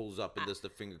he pulls up and does the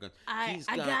finger gun. I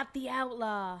got the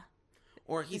outlaw.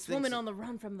 Or he this thinks woman on the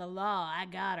run from the law, I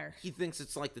got her. He thinks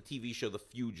it's like the TV show The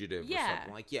Fugitive or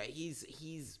something. Like, he's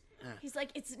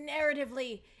like, it's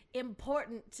narratively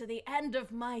important to the end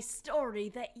of my story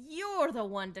that you're the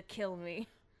one to kill me.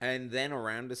 And then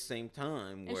around the same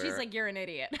time, and she's like, you're an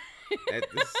idiot. at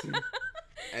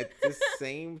the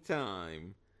same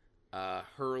time,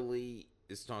 Hurley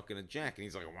is talking to Jack, and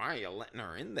he's like, why are you letting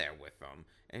her in there with him?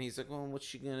 And he's like, well, what's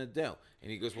she gonna do? And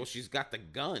he goes, well, she's got the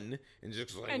gun. And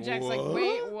Jack's like, And Jack's what? like,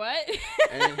 wait, what?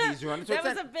 And he's running towards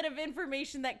That was a bit of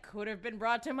information that could have been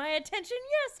brought to my attention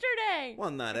yesterday.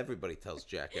 Well, not everybody tells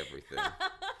Jack everything.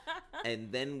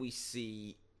 And then we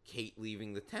see Kate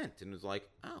leaving the tent, and it's like,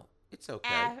 oh, it's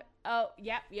okay.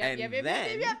 Yep.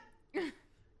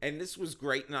 And this was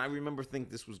great, and I remember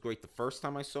thinking this was great the first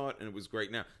time I saw it, and it was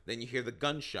great now. Then you hear the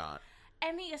gunshot.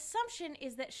 And the assumption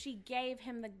is that she gave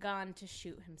him the gun to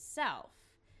shoot himself.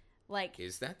 Like,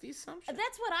 Is that the assumption?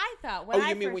 that's what I thought.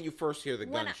 When you first hear the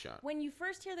gunshot? When you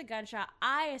first hear the gunshot,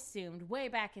 I assumed way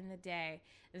back in the day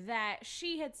that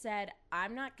she had said,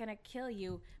 I'm not going to kill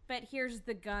you, but here's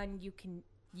the gun. You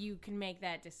can make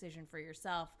that decision for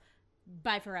yourself.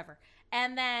 Bye forever.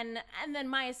 And then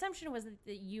my assumption was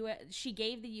that she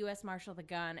gave the U.S. Marshal the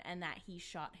gun and that he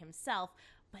shot himself.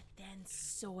 But then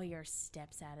Sawyer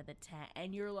steps out of the tent,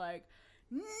 and you're like,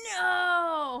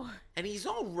 no! And he's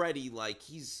already, like,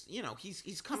 he's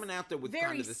coming out there with very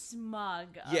kind of this... smug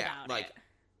Yeah, about like, it.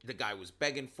 the guy was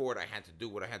begging for it. I had to do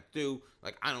what I had to do.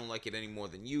 Like, I don't like it any more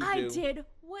than you do. I did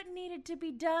what needed to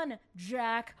be done,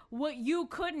 Jack. What you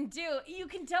couldn't do. You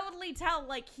can totally tell,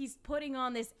 like, he's putting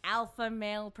on this alpha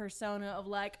male persona of,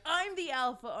 like, I'm the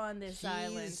alpha on this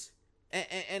island.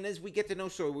 And as we get to know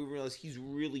Sawyer, we realize he's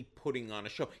really putting on a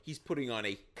show. He's putting on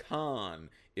a con,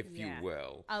 if you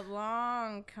will. A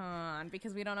long con,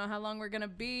 because we don't know how long we're going to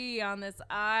be on this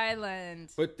island.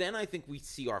 But then I think we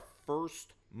see our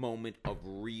first moment of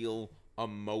real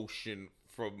emotion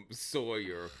from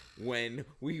Sawyer when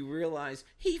we realize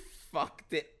he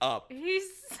fucked it up. He's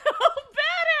so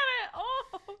bad at it.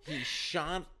 Oh. He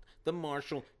shot the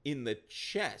marshal in the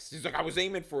chest. He's like, I was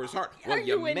aiming for his heart. Are Well,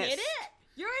 you an missed. idiot?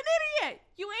 You're an idiot.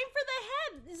 You aim for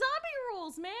the head. Zombie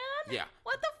rules, man. Yeah.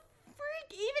 What the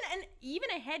freak? Even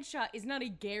a headshot is not a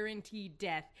guaranteed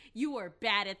death. You are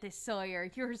bad at this,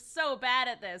 Sawyer. You're so bad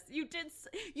at this. You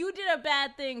did a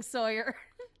bad thing, Sawyer,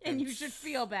 and you should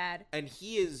feel bad. And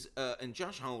he is, and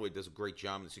Josh Holloway does a great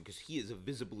job in this because he is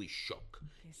visibly shook.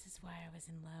 This is why I was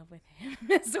in love with him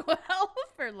as well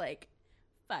for like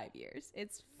 5 years.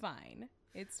 It's fine.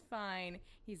 It's fine.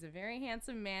 He's a very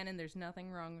handsome man, and there's nothing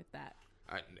wrong with that.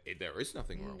 There is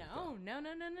nothing wrong with that.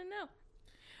 No.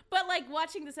 But, like,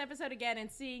 watching this episode again and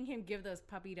seeing him give those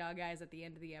puppy dog eyes at the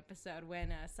end of the episode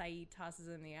when Saeed tosses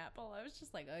in the apple, I was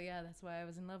just like, oh, yeah, that's why I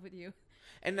was in love with you.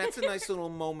 And that's a nice little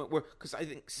moment where, because I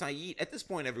think Saeed, at this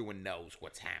point, everyone knows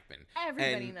what's happened.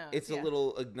 Everybody knows. It's a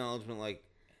little acknowledgement like,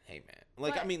 hey, man.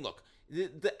 Like, I mean, look,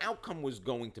 the outcome was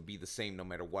going to be the same no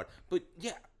matter what. But,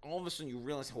 yeah, all of a sudden you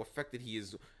realize how affected he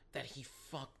is that he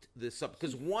fucked this up.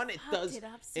 Because, one, it does. It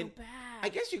up so bad. I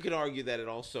guess you could argue that it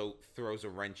also throws a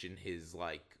wrench in his,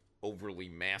 like, overly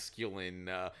masculine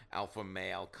alpha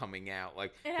male coming out,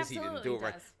 like, because he didn't do it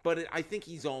right. But I think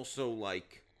he's also,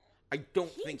 like, I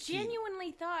don't think he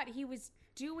genuinely thought he was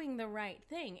doing the right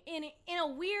thing in a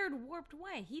weird, warped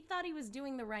way. He thought he was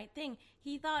doing the right thing.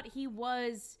 He thought he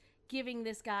was giving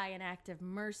this guy an act of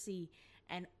mercy,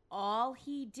 and all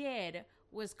he did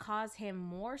was cause him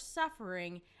more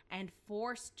suffering and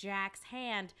force Jack's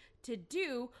hand to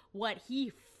do what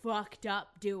he fucked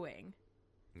up doing.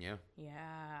 Yeah.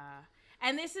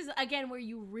 And this is, again, where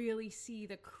you really see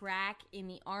the crack in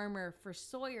the armor for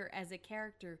Sawyer as a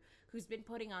character who's been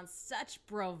putting on such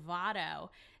bravado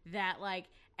that, like,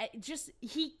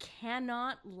 he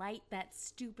cannot light that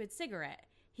stupid cigarette.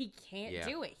 He can't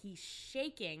do it. He's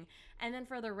shaking. And then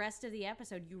for the rest of the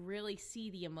episode, you really see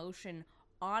the emotion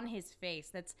on his face.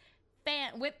 That's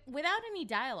without any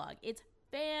dialogue. It's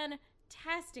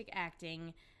fantastic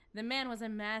acting. The man was a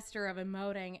master of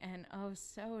emoting, and oh,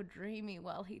 so dreamy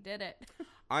while he did it.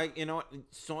 You know what,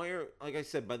 Sawyer, like I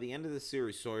said, by the end of the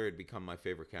series, Sawyer had become my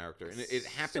favorite character. And it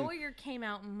happened. Sawyer came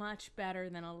out much better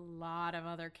than a lot of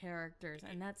other characters,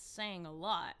 and that's saying a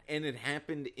lot. And it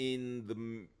happened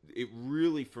it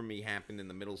really, for me, happened in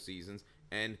the middle seasons.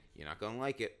 And you're not going to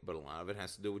like it, but a lot of it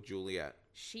has to do with Juliet.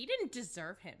 She didn't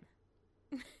deserve him.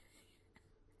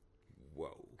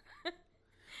 Whoa.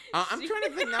 I'm trying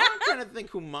to think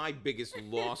who my biggest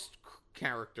lost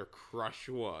character crush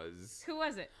was. Who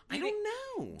was it? I don't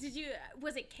know.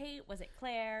 Was it Kate? Was it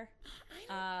Claire?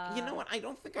 You know what? I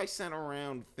don't think I sat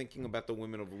around thinking about the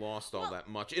women of Lost all that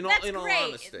much. In That's all great,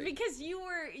 honesty, because you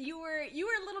were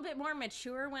a little bit more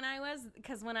mature when I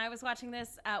was watching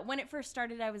this. When it first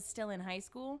started, I was still in high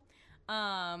school,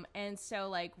 and so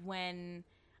like when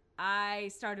I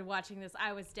started watching this,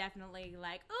 I was definitely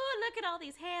like, oh, look at all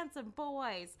these handsome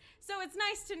boys. So it's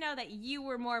nice to know that you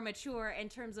were more mature in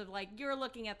terms of like you're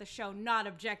looking at the show, not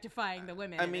objectifying the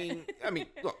women. I mean,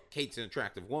 look, Kate's an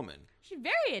attractive woman. She's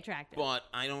very attractive. But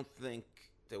I don't think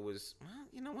there was. Well,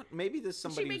 you know what? Maybe there's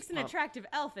somebody. She makes an attractive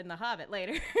elf in The Hobbit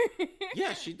later.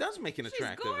 Yeah, she does make an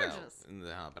attractive gorgeous. elf in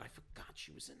The Hobbit. I forgot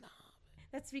she was in The Hobbit.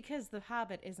 That's because The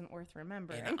Hobbit isn't worth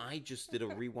remembering. And I just did a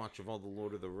rewatch of all the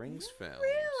Lord of the Rings films.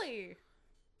 Really?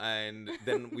 And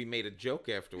then we made a joke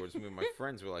afterwards. Me and my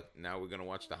friends were like, now we're going to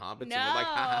watch The Hobbits? And we're like,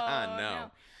 ha ha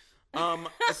ha, no.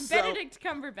 Benedict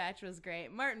Cumberbatch was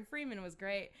great. Martin Freeman was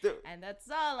great. And that's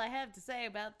all I have to say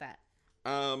about that.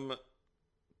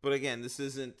 But again, this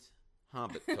isn't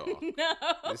Hobbit talk. No.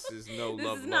 This is no this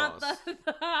love is lost.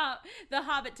 not the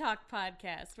Hobbit Talk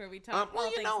podcast where we talk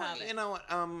all things Hobbit. You know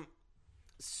what?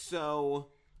 So...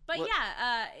 But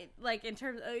yeah, like in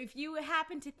terms of, if you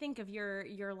happen to think of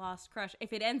your lost crush,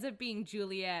 if it ends up being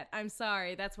Juliet, I'm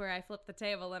sorry, that's where I flip the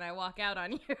table and I walk out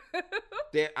on you.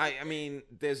 I mean,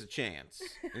 there's a chance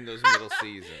in those middle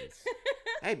seasons.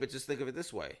 Hey, but just think of it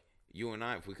this way. You and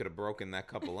I, if we could have broken that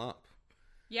couple up.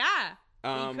 Yeah,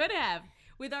 we could have.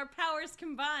 With our powers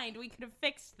combined, we could have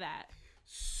fixed that.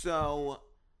 So...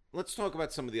 let's talk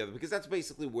about some of the other, because that's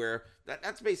basically where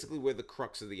the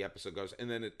crux of the episode goes, and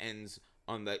then it ends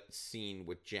on that scene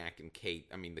with Jack and Kate.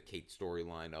 I mean, the Kate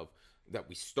storyline of that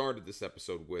we started this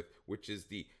episode with, which is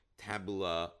the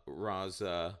Tabula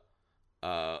Rasa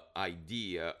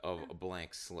idea of a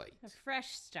blank slate, a fresh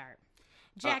start.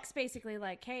 Jack's basically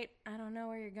like, Kate, I don't know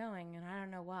where you're going, and I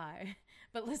don't know why,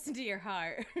 but listen to your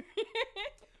heart.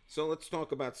 So let's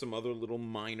talk about some other little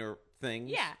minor things.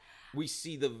 Yeah. We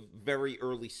see the very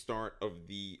early start of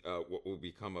the what will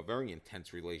become a very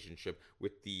intense relationship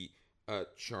with the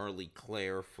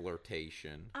Charlie-Claire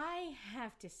flirtation. I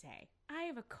have to say, I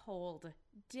have a cold,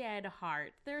 dead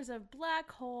heart. There's a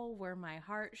black hole where my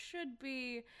heart should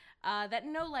be that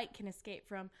no light can escape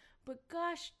from. But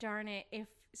gosh darn it, if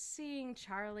seeing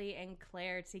Charlie and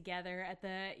Claire together at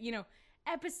the,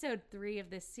 episode 3 of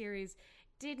this series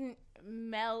didn't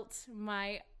melt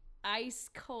my ice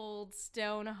cold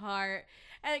stone heart,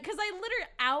 because I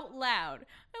literally out loud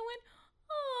I went,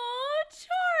 "Oh,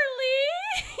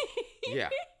 Charlie!"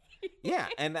 yeah,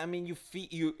 and I mean you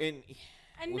and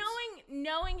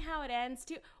knowing how it ends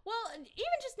too. Well,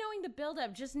 even just knowing the build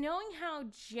up, just knowing how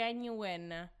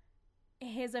genuine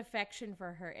his affection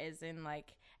for her is, and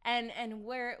like and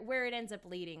where it ends up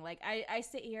leading. Like I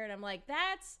sit here and I'm like,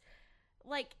 that's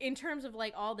like in terms of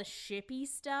like all the shippy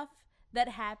stuff that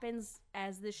happens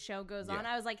as this show goes on.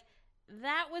 I was like,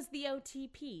 that was the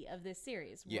OTP of this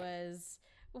series,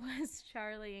 was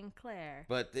Charlie and Claire.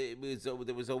 But there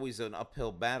was always an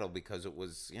uphill battle, because it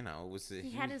was,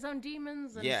 he had his own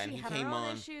demons, and and she he had came her own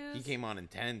on issues. he came on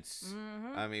intense.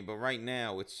 Mm-hmm. I mean, but right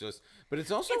now it's just, but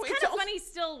it's also it's kind of funny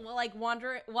still, like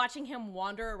watching him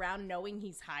wander around knowing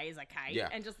he's high as a kite,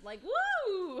 and just like,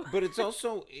 woo. But it's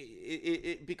also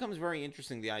it becomes very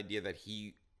interesting, the idea that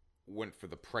he went for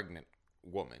the pregnant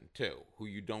woman too, who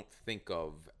you don't think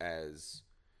of as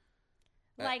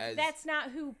like that's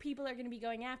not who people are going to be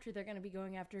going after. They're going to be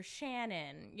going after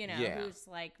Shannon, who's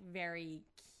like very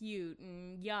cute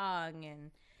and young, and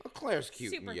Claire's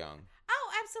cute and young.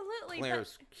 Oh, absolutely.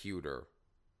 Claire's cuter,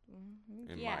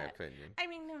 in my opinion. I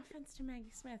mean, no offense to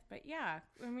Maggie Smith, but yeah,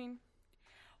 I mean,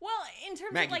 well, in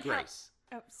terms Maggie of like Grace.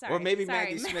 Oh, sorry. Or maybe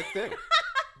Maggie Smith too.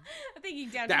 I'm thinking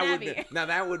Downton Abbey.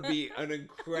 That would be an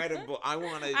incredible.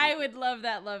 I would love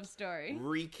that love story.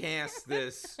 Recast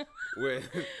this with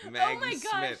Maggie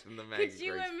Smith and the Maggie Grace. Could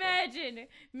you imagine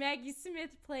Maggie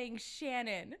Smith playing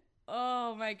Shannon?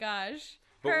 Oh my gosh.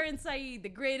 Her and Saeed, the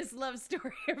greatest love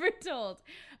story ever told.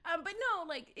 But no,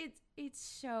 like it's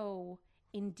so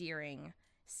endearing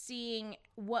seeing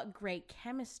what great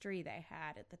chemistry they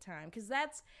had at the time, because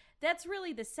that's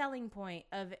really the selling point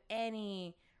of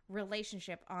any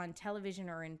relationship on television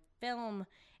or in film,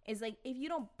 is like, if you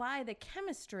don't buy the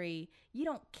chemistry, you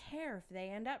don't care if they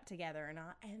end up together or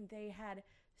not, and they had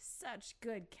such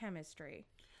good chemistry.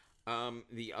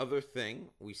 The other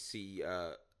thing, we see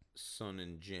Sun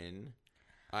and Jin,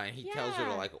 and he tells her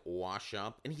to like wash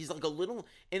up, and he's like a little,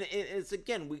 and it's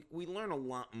again, we learn a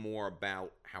lot more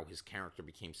about how his character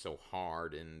became so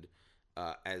hard, and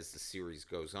as the series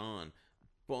goes on,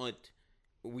 but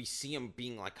we see him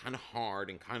being like kind of hard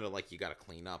and kind of like, you got to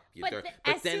clean up. But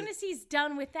as soon as he's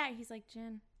done with that, he's like,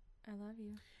 Jen, I love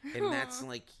you. And that's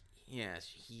like,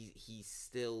 he's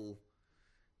still,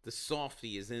 the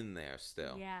softy is in there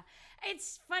still. Yeah.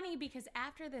 It's funny because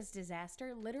after this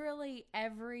disaster, literally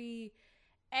every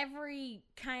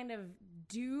kind of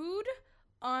dude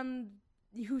on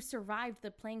who survived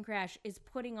the plane crash is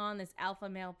putting on this alpha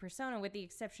male persona, with the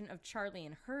exception of Charlie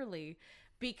and Hurley,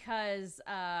 because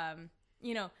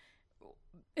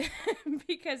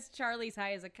because Charlie's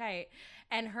high as a kite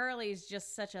and Hurley's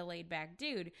just such a laid back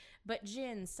dude. But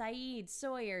Jin, Saeed,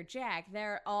 Sawyer, Jack,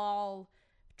 they're all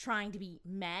trying to be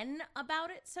men about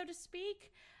it, so to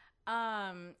speak.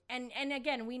 And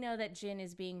again, we know that Jin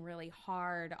is being really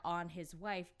hard on his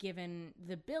wife, given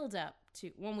the build-up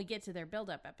to when we get to their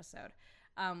build-up episode.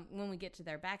 When we get to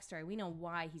their backstory, we know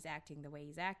why he's acting the way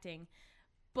he's acting.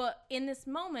 But in this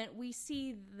moment, we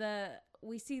see the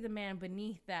man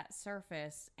beneath that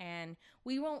surface, and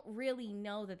we won't really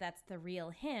know that that's the real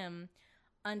him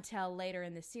until later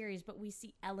in the series, but we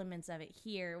see elements of it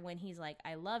here when he's like,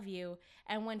 I love you,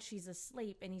 and when she's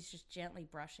asleep and he's just gently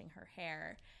brushing her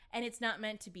hair. And it's not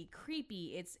meant to be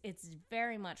creepy. It's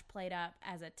very much played up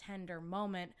as a tender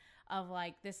moment of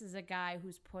like, this is a guy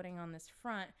who's putting on this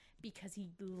front because he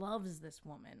loves this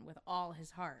woman with all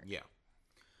his heart. Yeah.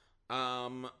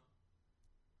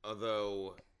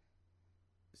 Although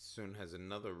Sun has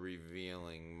another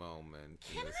revealing moment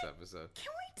in this episode. Can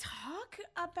we talk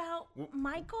about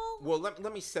Michael? Well,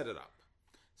 let me set it up.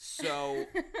 So,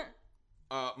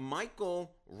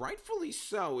 Michael, rightfully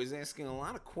so, is asking a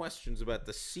lot of questions about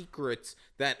the secrets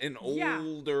that an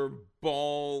older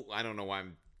bald... I don't know why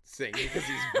I'm saying it because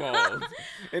he's bald.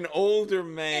 An older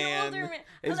man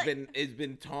has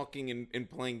been talking and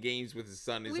playing games with his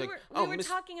son. He's we were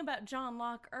talking about John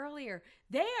Locke earlier.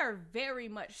 They are very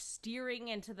much steering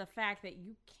into the fact that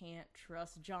you can't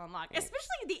trust John Locke,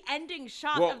 especially the ending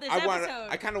shot of this episode.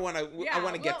 I kind of want to. I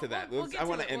want to get to that. I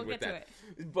want to end with that.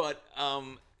 But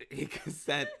because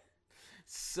that.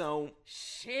 So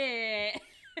shit.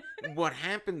 What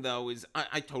happened though is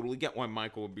I totally get why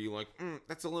Michael would be like,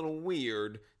 that's a little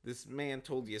weird. This man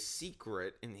told you a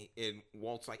secret, and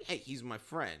Walt's like, hey, he's my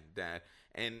friend, Dad.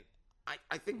 And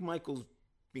I think Michael's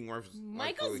being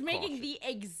Michael's making the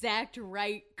exact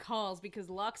right calls because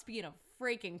Locke's being a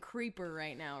freaking creeper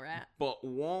right now, right? But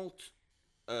Walt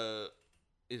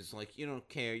is like, you don't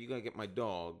care. You gotta get my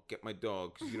dog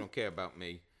because you don't care about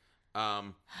me.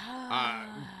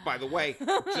 By the way,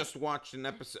 just watched an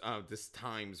episode this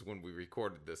times when we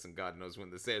recorded this, and God knows when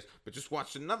this airs, but just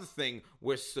watched another thing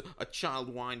where a child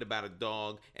whined about a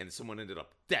dog and someone ended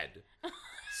up dead.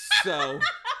 So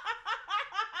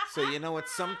you know what,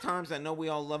 sometimes I know we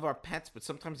all love our pets, but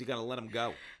sometimes you gotta let them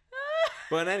go.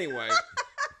 But anyway,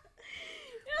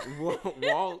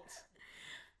 Walt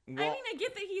I mean, I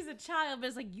get that he's a child, but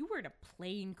it's like, you were in a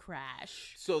plane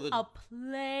crash. A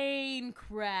plane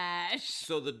crash.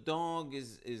 So the dog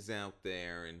is out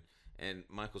there, and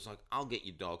Michael's like, I'll get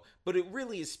you, dog. But it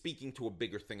really is speaking to a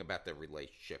bigger thing about their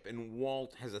relationship. And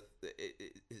Walt has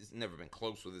never been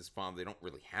close with his father. They don't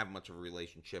really have much of a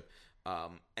relationship.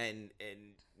 And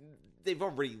they've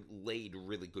already laid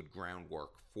really good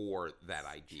groundwork for that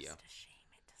idea. Just a shame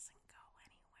it doesn't go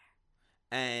anywhere.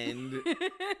 And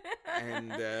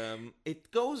it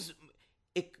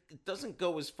doesn't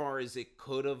go as far as it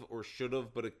could have or should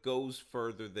have, but it goes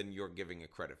further than you're giving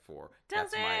it credit for.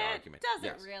 That's my argument. Does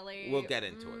it really? We'll get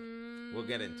into it.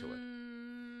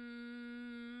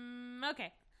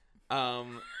 Okay.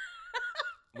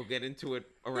 We'll get into it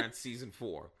around season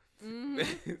 4.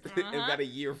 About a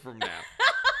year from now.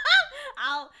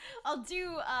 I'll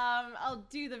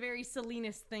do the very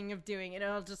Salinas thing of doing it.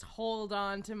 I'll just hold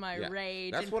on to my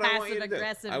rage and passive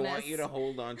aggressiveness. I want you to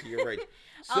hold on to your rage.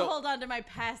 I'll hold on to my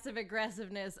passive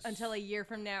aggressiveness until a year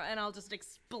from now, and I'll just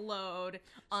explode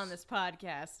on this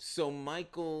podcast. So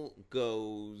Michael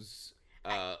goes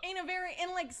in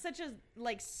such a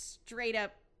straight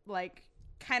up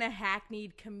kind of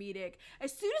hackneyed comedic.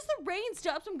 As soon as the rain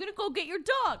stops, I'm gonna go get your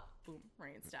dog. Boom,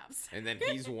 rain stops. And then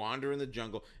he's wandering the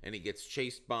jungle, and he gets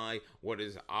chased by what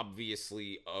is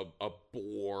obviously a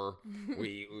boar.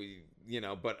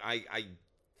 But I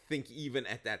think even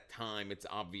at that time, it's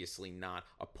obviously not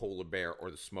a polar bear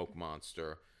or the smoke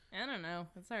monster. I don't know.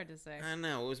 It's hard to say. I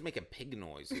know. It was making pig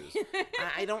noises.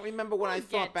 I don't remember what I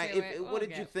thought back. What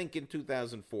did you think in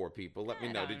 2004, people? Let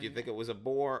me know. Did you think it was a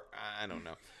boar? I don't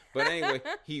know. But anyway,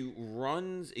 he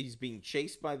runs. He's being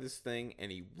chased by this thing,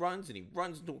 and he runs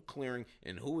into a clearing,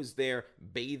 and who is there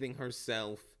bathing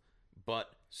herself but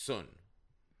Sun?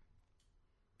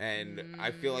 And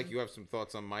I feel like you have some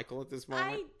thoughts on Michael at this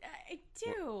moment. I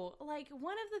do. One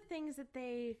of the things that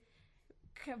they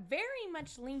very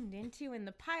much leaned into in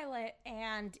the pilot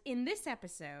and in this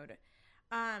episode,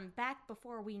 back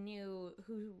before we knew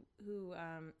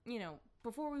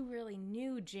before we really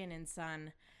knew Jin and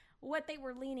Sun, what they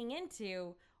were leaning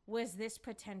into was this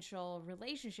potential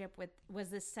relationship was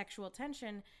this sexual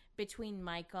tension between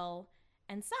Michael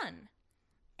and Sun.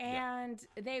 And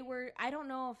I don't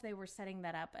know if they were setting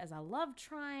that up as a love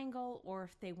triangle or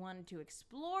if they wanted to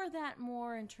explore that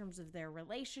more in terms of their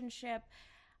relationship.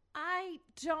 I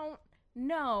don't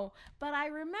know, but I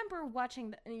remember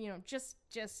watching,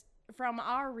 just from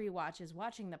our rewatches,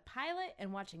 watching the pilot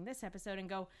and watching this episode and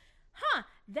go,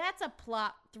 that's a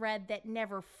plot thread that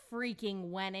never freaking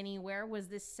went anywhere, was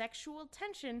this sexual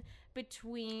tension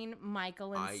between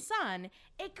Michael and Son.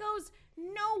 It goes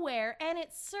nowhere, and it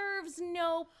serves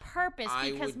no purpose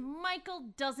because Michael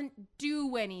doesn't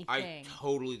do anything. I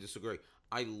totally disagree.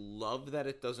 I love that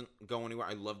it doesn't go anywhere.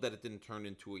 I love that it didn't turn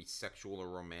into a sexual or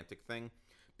romantic thing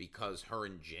because her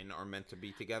and Jin are meant to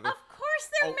be together. Of course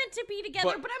they're meant to be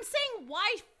together, but I'm saying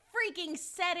why freaking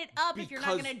set it up if you're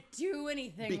not going to do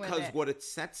anything with it. Because what it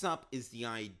sets up is the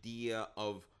idea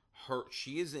of her.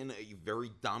 She is in a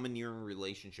very domineering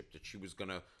relationship that she was going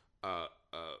to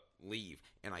leave,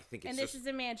 and I think it's this is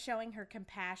a man showing her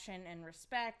compassion and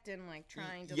respect and like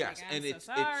trying to it's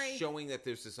sorry. It's showing that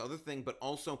there's this other thing, but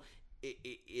also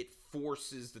it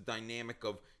forces the dynamic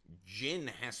of Jin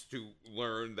has to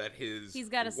learn that he's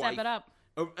got to step it up.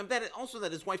 And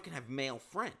that his wife can have male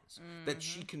friends, that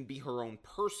she can be her own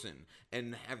person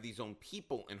and have these own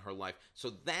people in her life.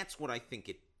 So that's what I think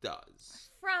it does.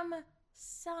 From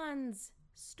Son's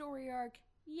story arc,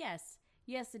 yes,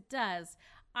 it does.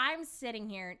 I'm sitting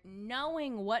here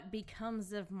knowing what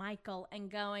becomes of Michael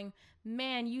and going,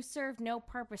 man, you serve no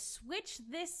purpose. Switch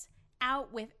this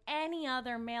out with any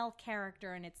other male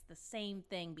character and it's the same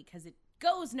thing because it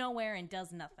goes nowhere and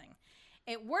does nothing.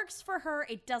 It works for her.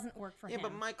 It doesn't work for him. Yeah,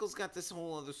 but Michael's got this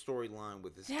whole other storyline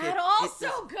with his kid. That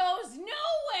also goes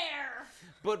nowhere.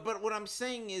 But what I'm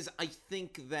saying is, I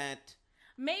think that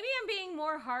maybe I'm being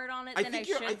more hard on it than I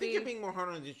should be. I think you're being more hard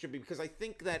on it than you should be because I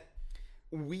think that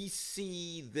we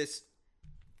see this.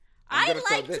 I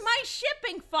liked my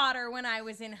shipping fodder when I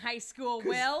was in high school,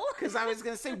 Will. Because I was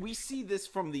going to say, we see this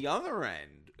from the other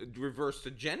end, reverse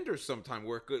to gender sometime,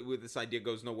 where this idea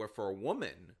goes nowhere for a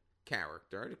woman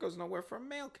character. It goes nowhere for a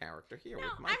male character here with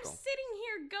Michael. I'm sitting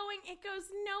here going, it goes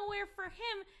nowhere for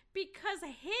him because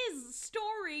his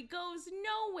story goes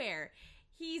nowhere.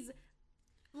 He's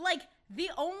like the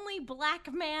only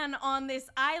black man on this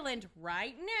island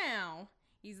right now.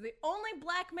 He's the only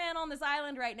black man on this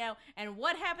island right now, and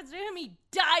what happens to him? He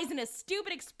dies in a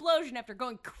stupid explosion after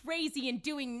going crazy and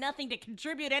doing nothing to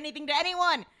contribute anything to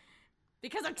anyone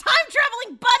because of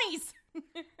time-traveling bunnies!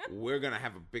 We're going to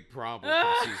have a big problem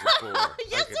in season 4.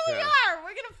 Yes, we are!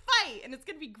 We're going to fight, and it's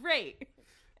going to be great.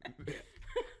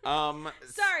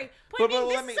 Sorry,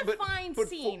 this is a fine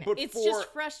scene. It's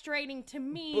just frustrating to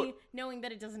me knowing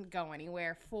that it doesn't go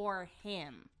anywhere for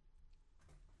him.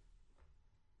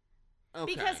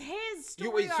 Okay. Because his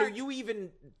story So you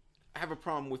even have a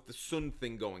problem with the Sun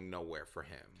thing going nowhere for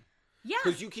him? Yeah.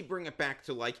 Because you keep bringing it back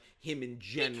to, like, him in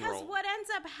general. Because what ends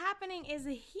up happening is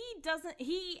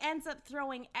he ends up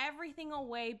throwing everything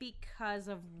away because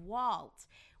of Walt.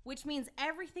 Which means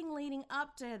everything leading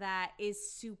up to that is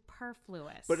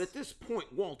superfluous. But at this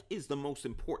point, Walt is the most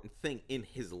important thing in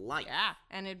his life. Yeah,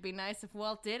 and it'd be nice if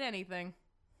Walt did anything.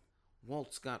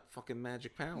 Walt's got fucking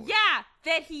magic powers. Yeah,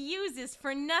 that he uses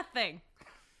for nothing.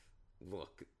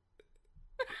 Look.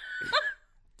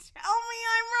 Tell me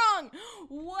I'm wrong.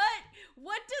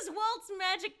 What does Walt's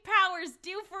magic powers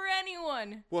do for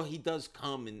anyone? Well, he does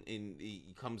come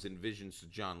he comes in visions to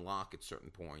John Locke at certain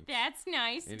points. That's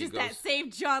nice. Does that save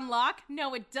John Locke?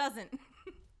 No, it doesn't.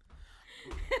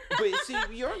 But see,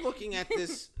 you're looking at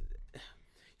this.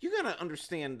 You gotta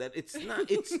understand that it's not.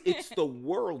 It's the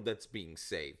world that's being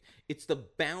saved. It's the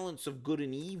balance of good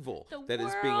and evil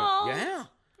is being. Yeah.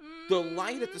 The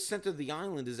light at the center of the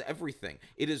island is everything.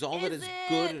 It is all that is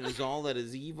good and is all that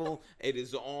is evil. It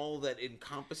is all that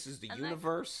encompasses the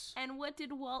universe. And what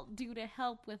did Walt do to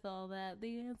help with all that?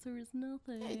 The answer is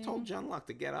nothing. Yeah, he told John Locke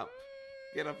to get up.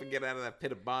 Get up and get out of that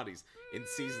pit of bodies in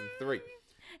season 3.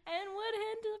 And what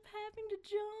ended up happening to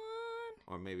John?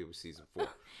 Or maybe it was season 4.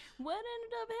 What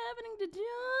ended up happening to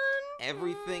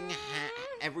John?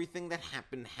 Everything that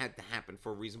happened had to happen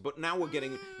for a reason. But now we're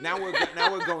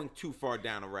going too far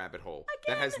down a rabbit hole.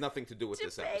 Again, that has nothing to do with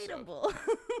debatable. This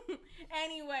episode.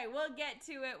 Anyway, we'll get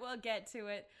to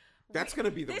it. That's going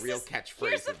to be the real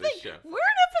catchphrase of this show. We're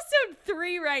in episode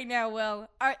 3 right now, Will.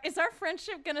 Is our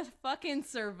friendship going to fucking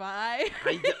survive?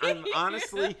 I'm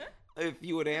honestly... If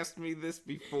you had asked me this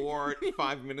before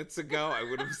 5 minutes ago, I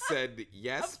would have said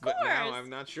yes, but now I'm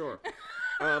not sure.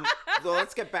 So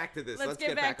let's get back to this. Let's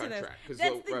get back on track.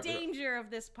 That's the danger of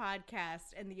this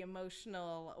podcast and the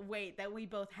emotional weight that we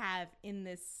both have in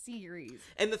this series.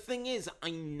 And the thing is,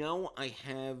 I know I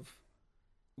have...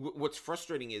 What's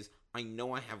frustrating is I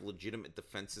know I have legitimate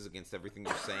defenses against everything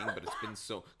you're saying, but it's been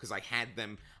so, because I had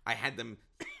them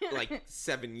like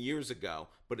 7 years ago,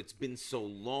 but it's been so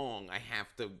long. I have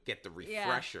to get the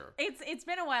refresher. Yeah. It's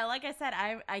been a while. Like I said,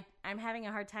 I'm having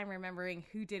a hard time remembering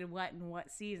who did what in what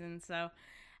season. So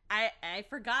I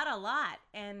forgot a lot,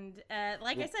 and I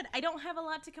said, I don't have a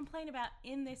lot to complain about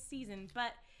in this season.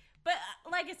 But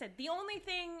like I said, the only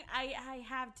thing I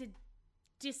have to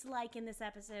dislike in this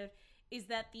episode is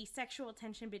that the sexual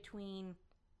tension between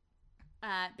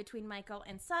Michael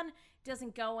and Sun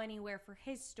doesn't go anywhere for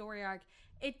his story arc.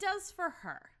 It does for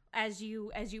her, as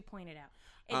you pointed out.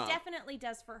 It definitely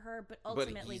does for her, but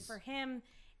ultimately for him,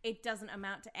 it doesn't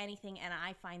amount to anything, and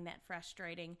I find that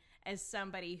frustrating as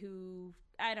somebody who,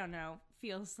 I don't know,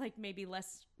 feels like maybe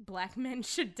less black men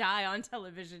should die on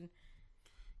television.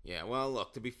 Yeah, well,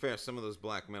 look, to be fair, some of those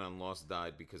black men on Lost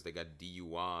died because they got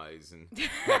DUIs and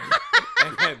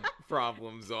had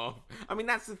problems off. I mean,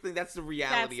 that's the thing. That's the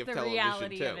reality of television,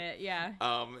 reality too. Of it, yeah.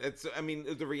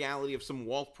 The reality of some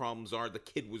Walt problems are the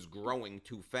kid was growing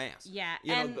too fast. Yeah,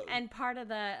 and part of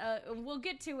the we'll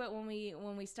get to it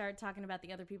when we start talking about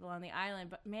the other people on the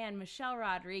island. But man, Michelle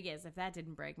Rodriguez, if that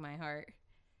didn't break my heart.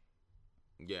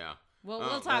 Yeah.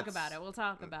 We'll talk about it. We'll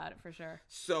talk about it for sure.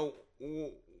 So.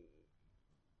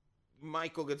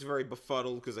 Michael gets very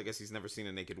befuddled because I guess he's never seen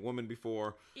a naked woman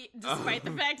before. Despite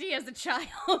the fact he has a child.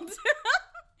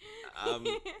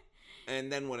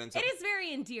 And then what ends up... It is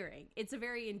very endearing. It's a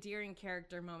very endearing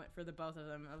character moment for the both of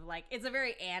them. It's a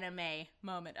very anime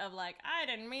moment of I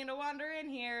didn't mean to wander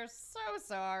in here. So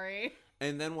sorry.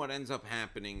 And then what ends up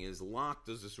happening is Locke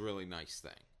does this really nice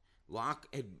thing. Locke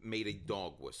had made a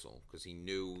dog whistle because he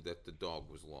knew that the dog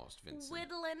was lost, Vincent.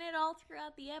 Whittling it all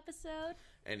throughout the episode.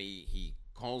 And he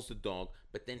calls the dog,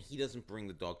 but then he doesn't bring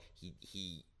the dog.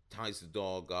 He ties the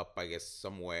dog up, I guess,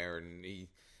 somewhere, and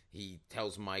he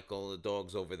tells Michael, the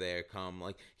dog's over there, come.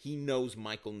 He knows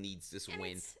Michael needs this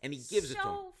win, and he gives it to him.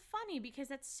 It's so funny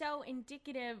because it's so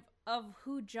indicative of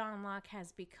who John Locke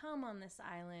has become on this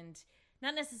island.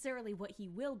 Not necessarily what he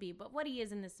will be, but what he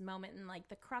is in this moment and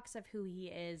the crux of who he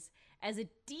is as a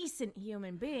decent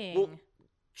human being. Well,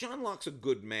 John Locke's a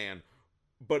good man,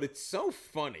 but it's so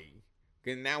funny,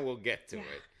 and now we'll get to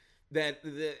it, that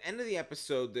the end of the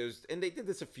episode, and they did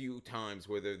this a few times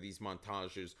where there are these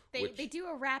montages. They do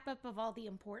a wrap-up of all the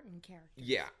important characters.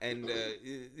 Yeah, and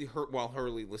while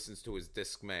Hurley listens to his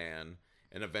Discman,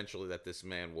 and eventually that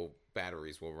Discman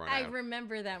batteries will run out. I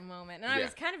remember that moment, and I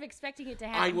was kind of expecting it to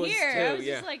happen I was here. too, I was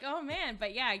just like, oh man,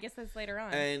 but yeah, I guess that's later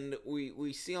on. And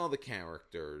we see all the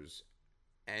characters,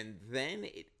 and then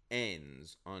it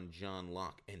ends on John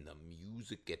Locke, and the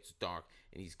music gets dark,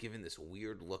 and he's giving this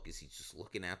weird look as he's just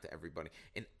looking out to everybody.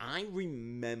 And I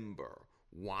remember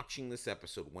watching this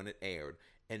episode when it aired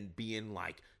and being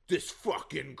like, this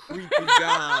fucking creepy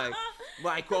guy.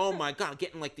 Oh my God,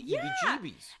 getting the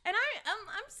EBGBs. And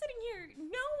I'm sitting here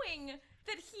knowing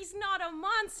that he's not a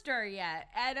monster yet.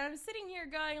 And I'm sitting here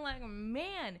going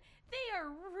man, they are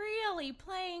really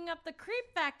playing up the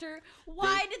creep factor.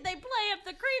 Why did they play up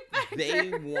the creep factor?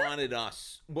 They wanted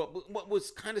us. What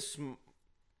was kind of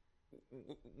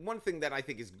one thing that I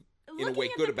think is in a way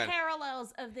good about it. Looking at the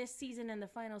parallels of this season and the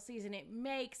final season, it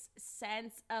makes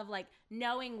sense of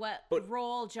knowing what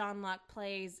role John Locke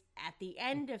plays at the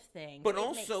end of things. But it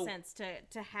also makes sense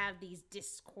to have these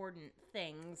discordant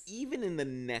things. Even in the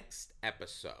next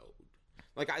episode,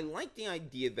 I like the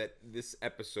idea that this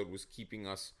episode was keeping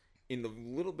us in the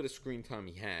little bit of screen time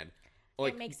he had.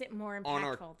 It makes it more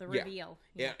impactful, the reveal.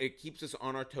 Yeah, it keeps us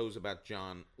on our toes about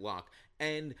John Locke.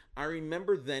 And I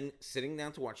remember then sitting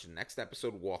down to watch the next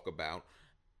episode, Walkabout,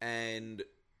 and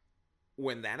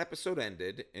when that episode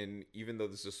ended, and even though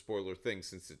this is a spoiler thing,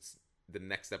 since it's the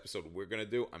next episode we're going to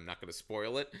do, I'm not going to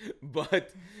spoil it,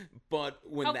 but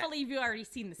when hopefully you've already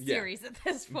seen the series at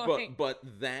this point. But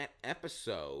that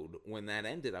episode, when that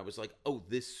ended, I was like, oh,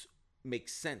 this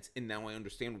makes sense, and now I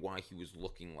understand why he was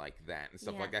looking like that and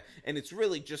stuff like that. And it's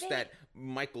really just that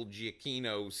Michael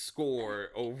Giacchino score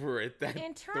over it that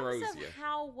in throws terms of you.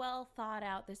 How well thought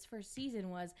out this first season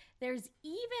was, there's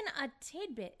even a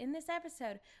tidbit in this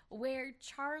episode where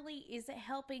Charlie is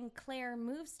helping Claire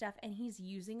move stuff, and he's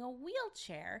using a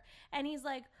wheelchair, and he's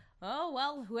like, oh,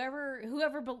 well, whoever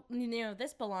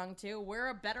this belonged to,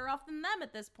 we're better off than them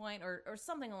at this point, or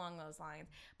something along those lines.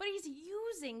 But he's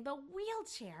using the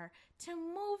wheelchair to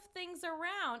move things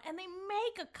around, and they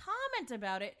make a comment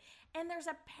about it, and there's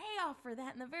a payoff for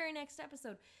that in the very next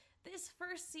episode. This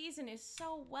first season is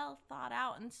so well thought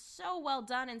out and so well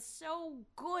done and so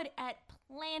good at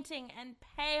planting and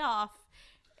payoff.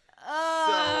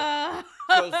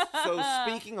 So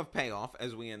speaking of payoff,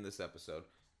 as we end this episode,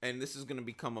 and this is going to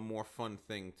become a more fun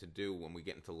thing to do when we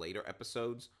get into later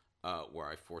episodes, where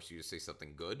I force you to say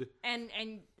something good. And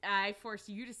I force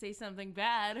you to say something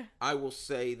bad. I will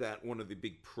say that one of the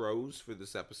big pros for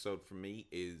this episode for me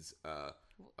is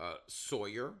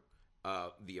Sawyer,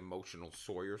 the emotional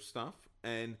Sawyer stuff.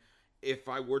 And if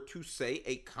I were to say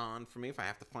a con for me, if I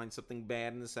have to find something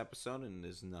bad in this episode, and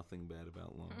there's nothing bad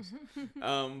about Lost,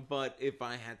 but if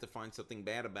I had to find something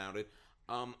bad about it,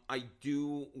 I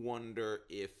do wonder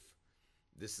if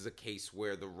this is a case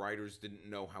where the writers didn't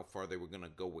know how far they were going to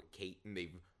go with Kate, and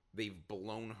they've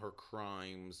blown her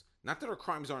crimes. Not that her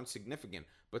crimes aren't significant,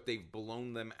 but they've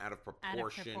blown them out of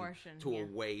proportion to a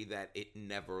way that it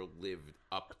never lived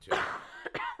up to.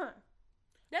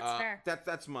 That's fair.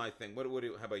 That's my thing. How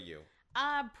about you?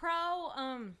 I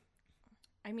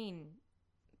mean,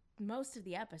 most of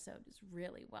the episode is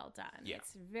really well done. Yeah.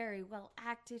 It's very well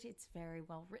acted. It's very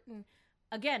well written.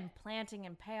 Again, planting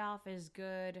and payoff is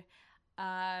good.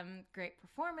 Great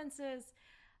performances.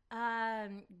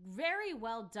 Very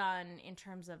well done in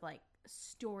terms of like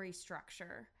story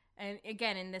structure. And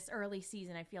again, in this early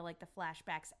season, I feel like the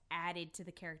flashbacks added to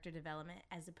the character development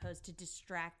as opposed to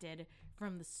distracted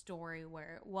from the story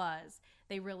where it was.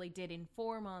 They really did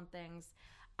inform on things.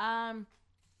 In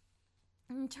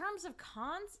terms of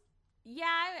cons, yeah,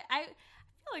 I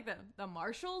feel like the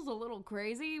Marshal's a little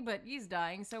crazy, but he's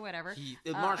dying, so whatever.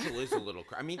 The Marshal is a little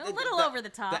crazy. I mean, a little over the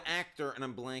top. The actor, and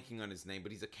I'm blanking on his name,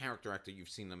 but he's a character actor. You've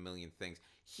seen a million things.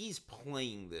 He's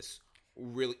playing this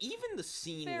really. Even the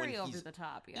scene very when over he's the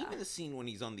top. Yeah. Even the scene when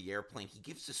he's on the airplane, he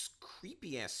gives this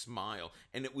creepy ass smile,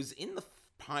 and it was in the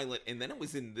pilot, and then it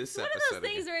was in this episode. One of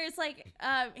those things where it's like,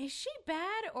 is she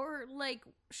bad, or like,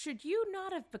 should you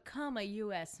not have become a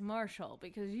U.S. Marshal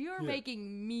because you're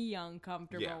making me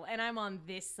uncomfortable, and I'm on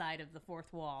this side of the fourth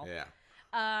wall. Yeah.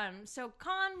 So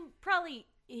Khan probably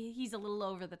he's a little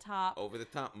over the top. Over the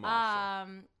top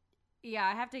Marshal. Yeah,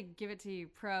 I have to give it to you.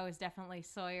 Pro is definitely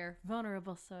Sawyer,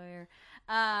 vulnerable Sawyer.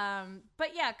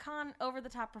 But yeah, Khan over the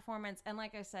top performance, and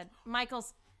like I said,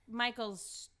 Michael's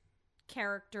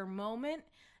character moment,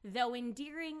 though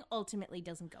endearing, ultimately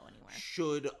doesn't go anywhere.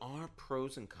 Should our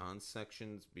pros and cons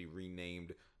sections be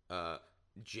renamed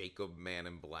Jacob Man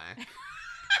in Black?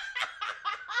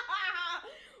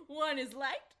 One is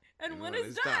light and one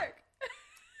is dark.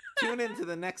 Tune into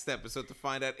the next episode to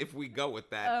find out if we go with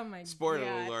that. Oh my Spoiler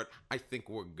God. alert, I think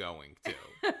we're going to.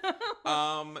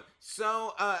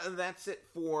 So that's it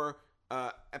for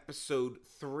episode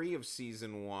 3 of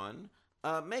season 1.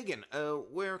 Megan,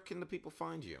 where can the people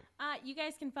find you? You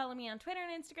guys can follow me on Twitter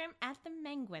and Instagram at the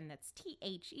Menguin. That's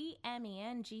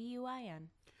TheMenguin.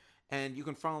 And you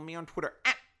can follow me on Twitter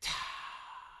at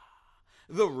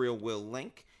The Real Will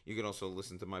Link. You can also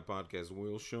listen to my podcast,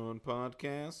 Will Sean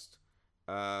Podcast.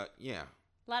 Yeah.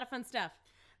 A lot of fun stuff.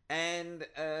 And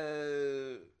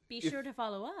be sure to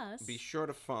follow us. Be sure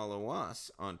to follow us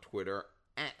on Twitter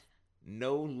at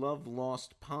No Love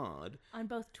Lost Pod. On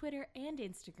both Twitter and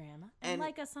Instagram. And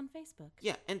like us on Facebook.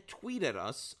 Yeah, and tweet at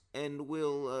us, and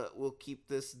we'll keep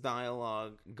this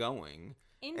dialogue going.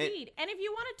 Indeed. And if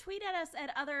you want to tweet at us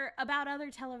about other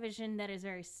television that is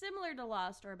very similar to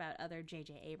Lost, or about other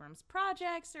J.J. Abrams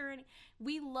projects,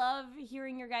 we love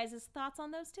hearing your guys' thoughts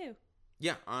on those too.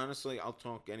 Yeah, honestly, I'll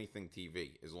talk anything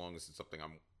TV as long as it's something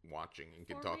I'm watching and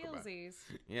can talk about.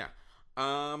 Yeah.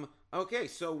 Okay,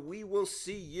 so we will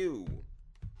see you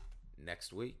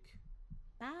next week.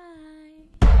 Bye.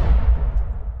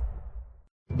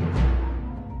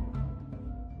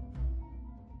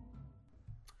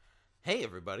 Hey,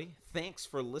 everybody. Thanks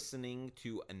for listening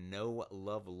to No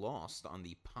Love Lost on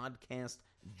the Podcast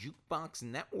Jukebox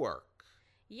Network.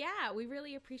 Yeah, we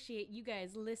really appreciate you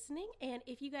guys listening, and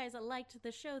if you guys liked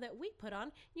the show that we put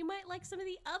on, you might like some of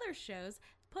the other shows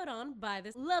put on by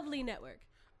this lovely network.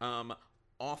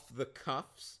 Off the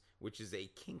Cuffs, which is a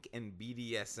kink and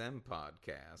BDSM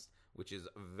podcast, which is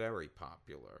very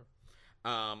popular.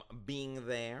 Being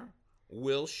There,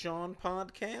 Will Sean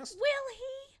Podcast. Will he?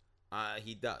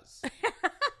 He does.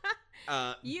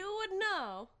 You would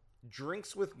know.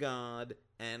 Drinks with God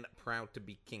and Proud to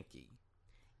be Kinky.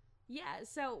 Yeah,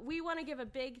 so we want to give a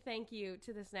big thank you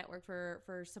to this network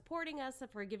for supporting us,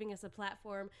 for giving us a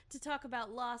platform to talk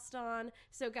about Lost on.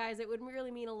 So, guys, it would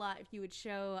really mean a lot if you would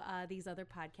show these other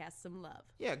podcasts some love.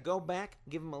 Yeah, go back,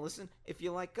 give them a listen. If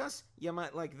you like us, you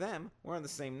might like them. We're on the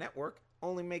same network.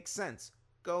 Only makes sense.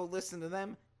 Go listen to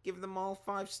them. Give them all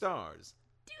 5 stars.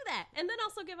 Do that, and then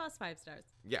also give us 5 stars.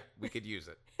 Yeah, we could use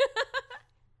it.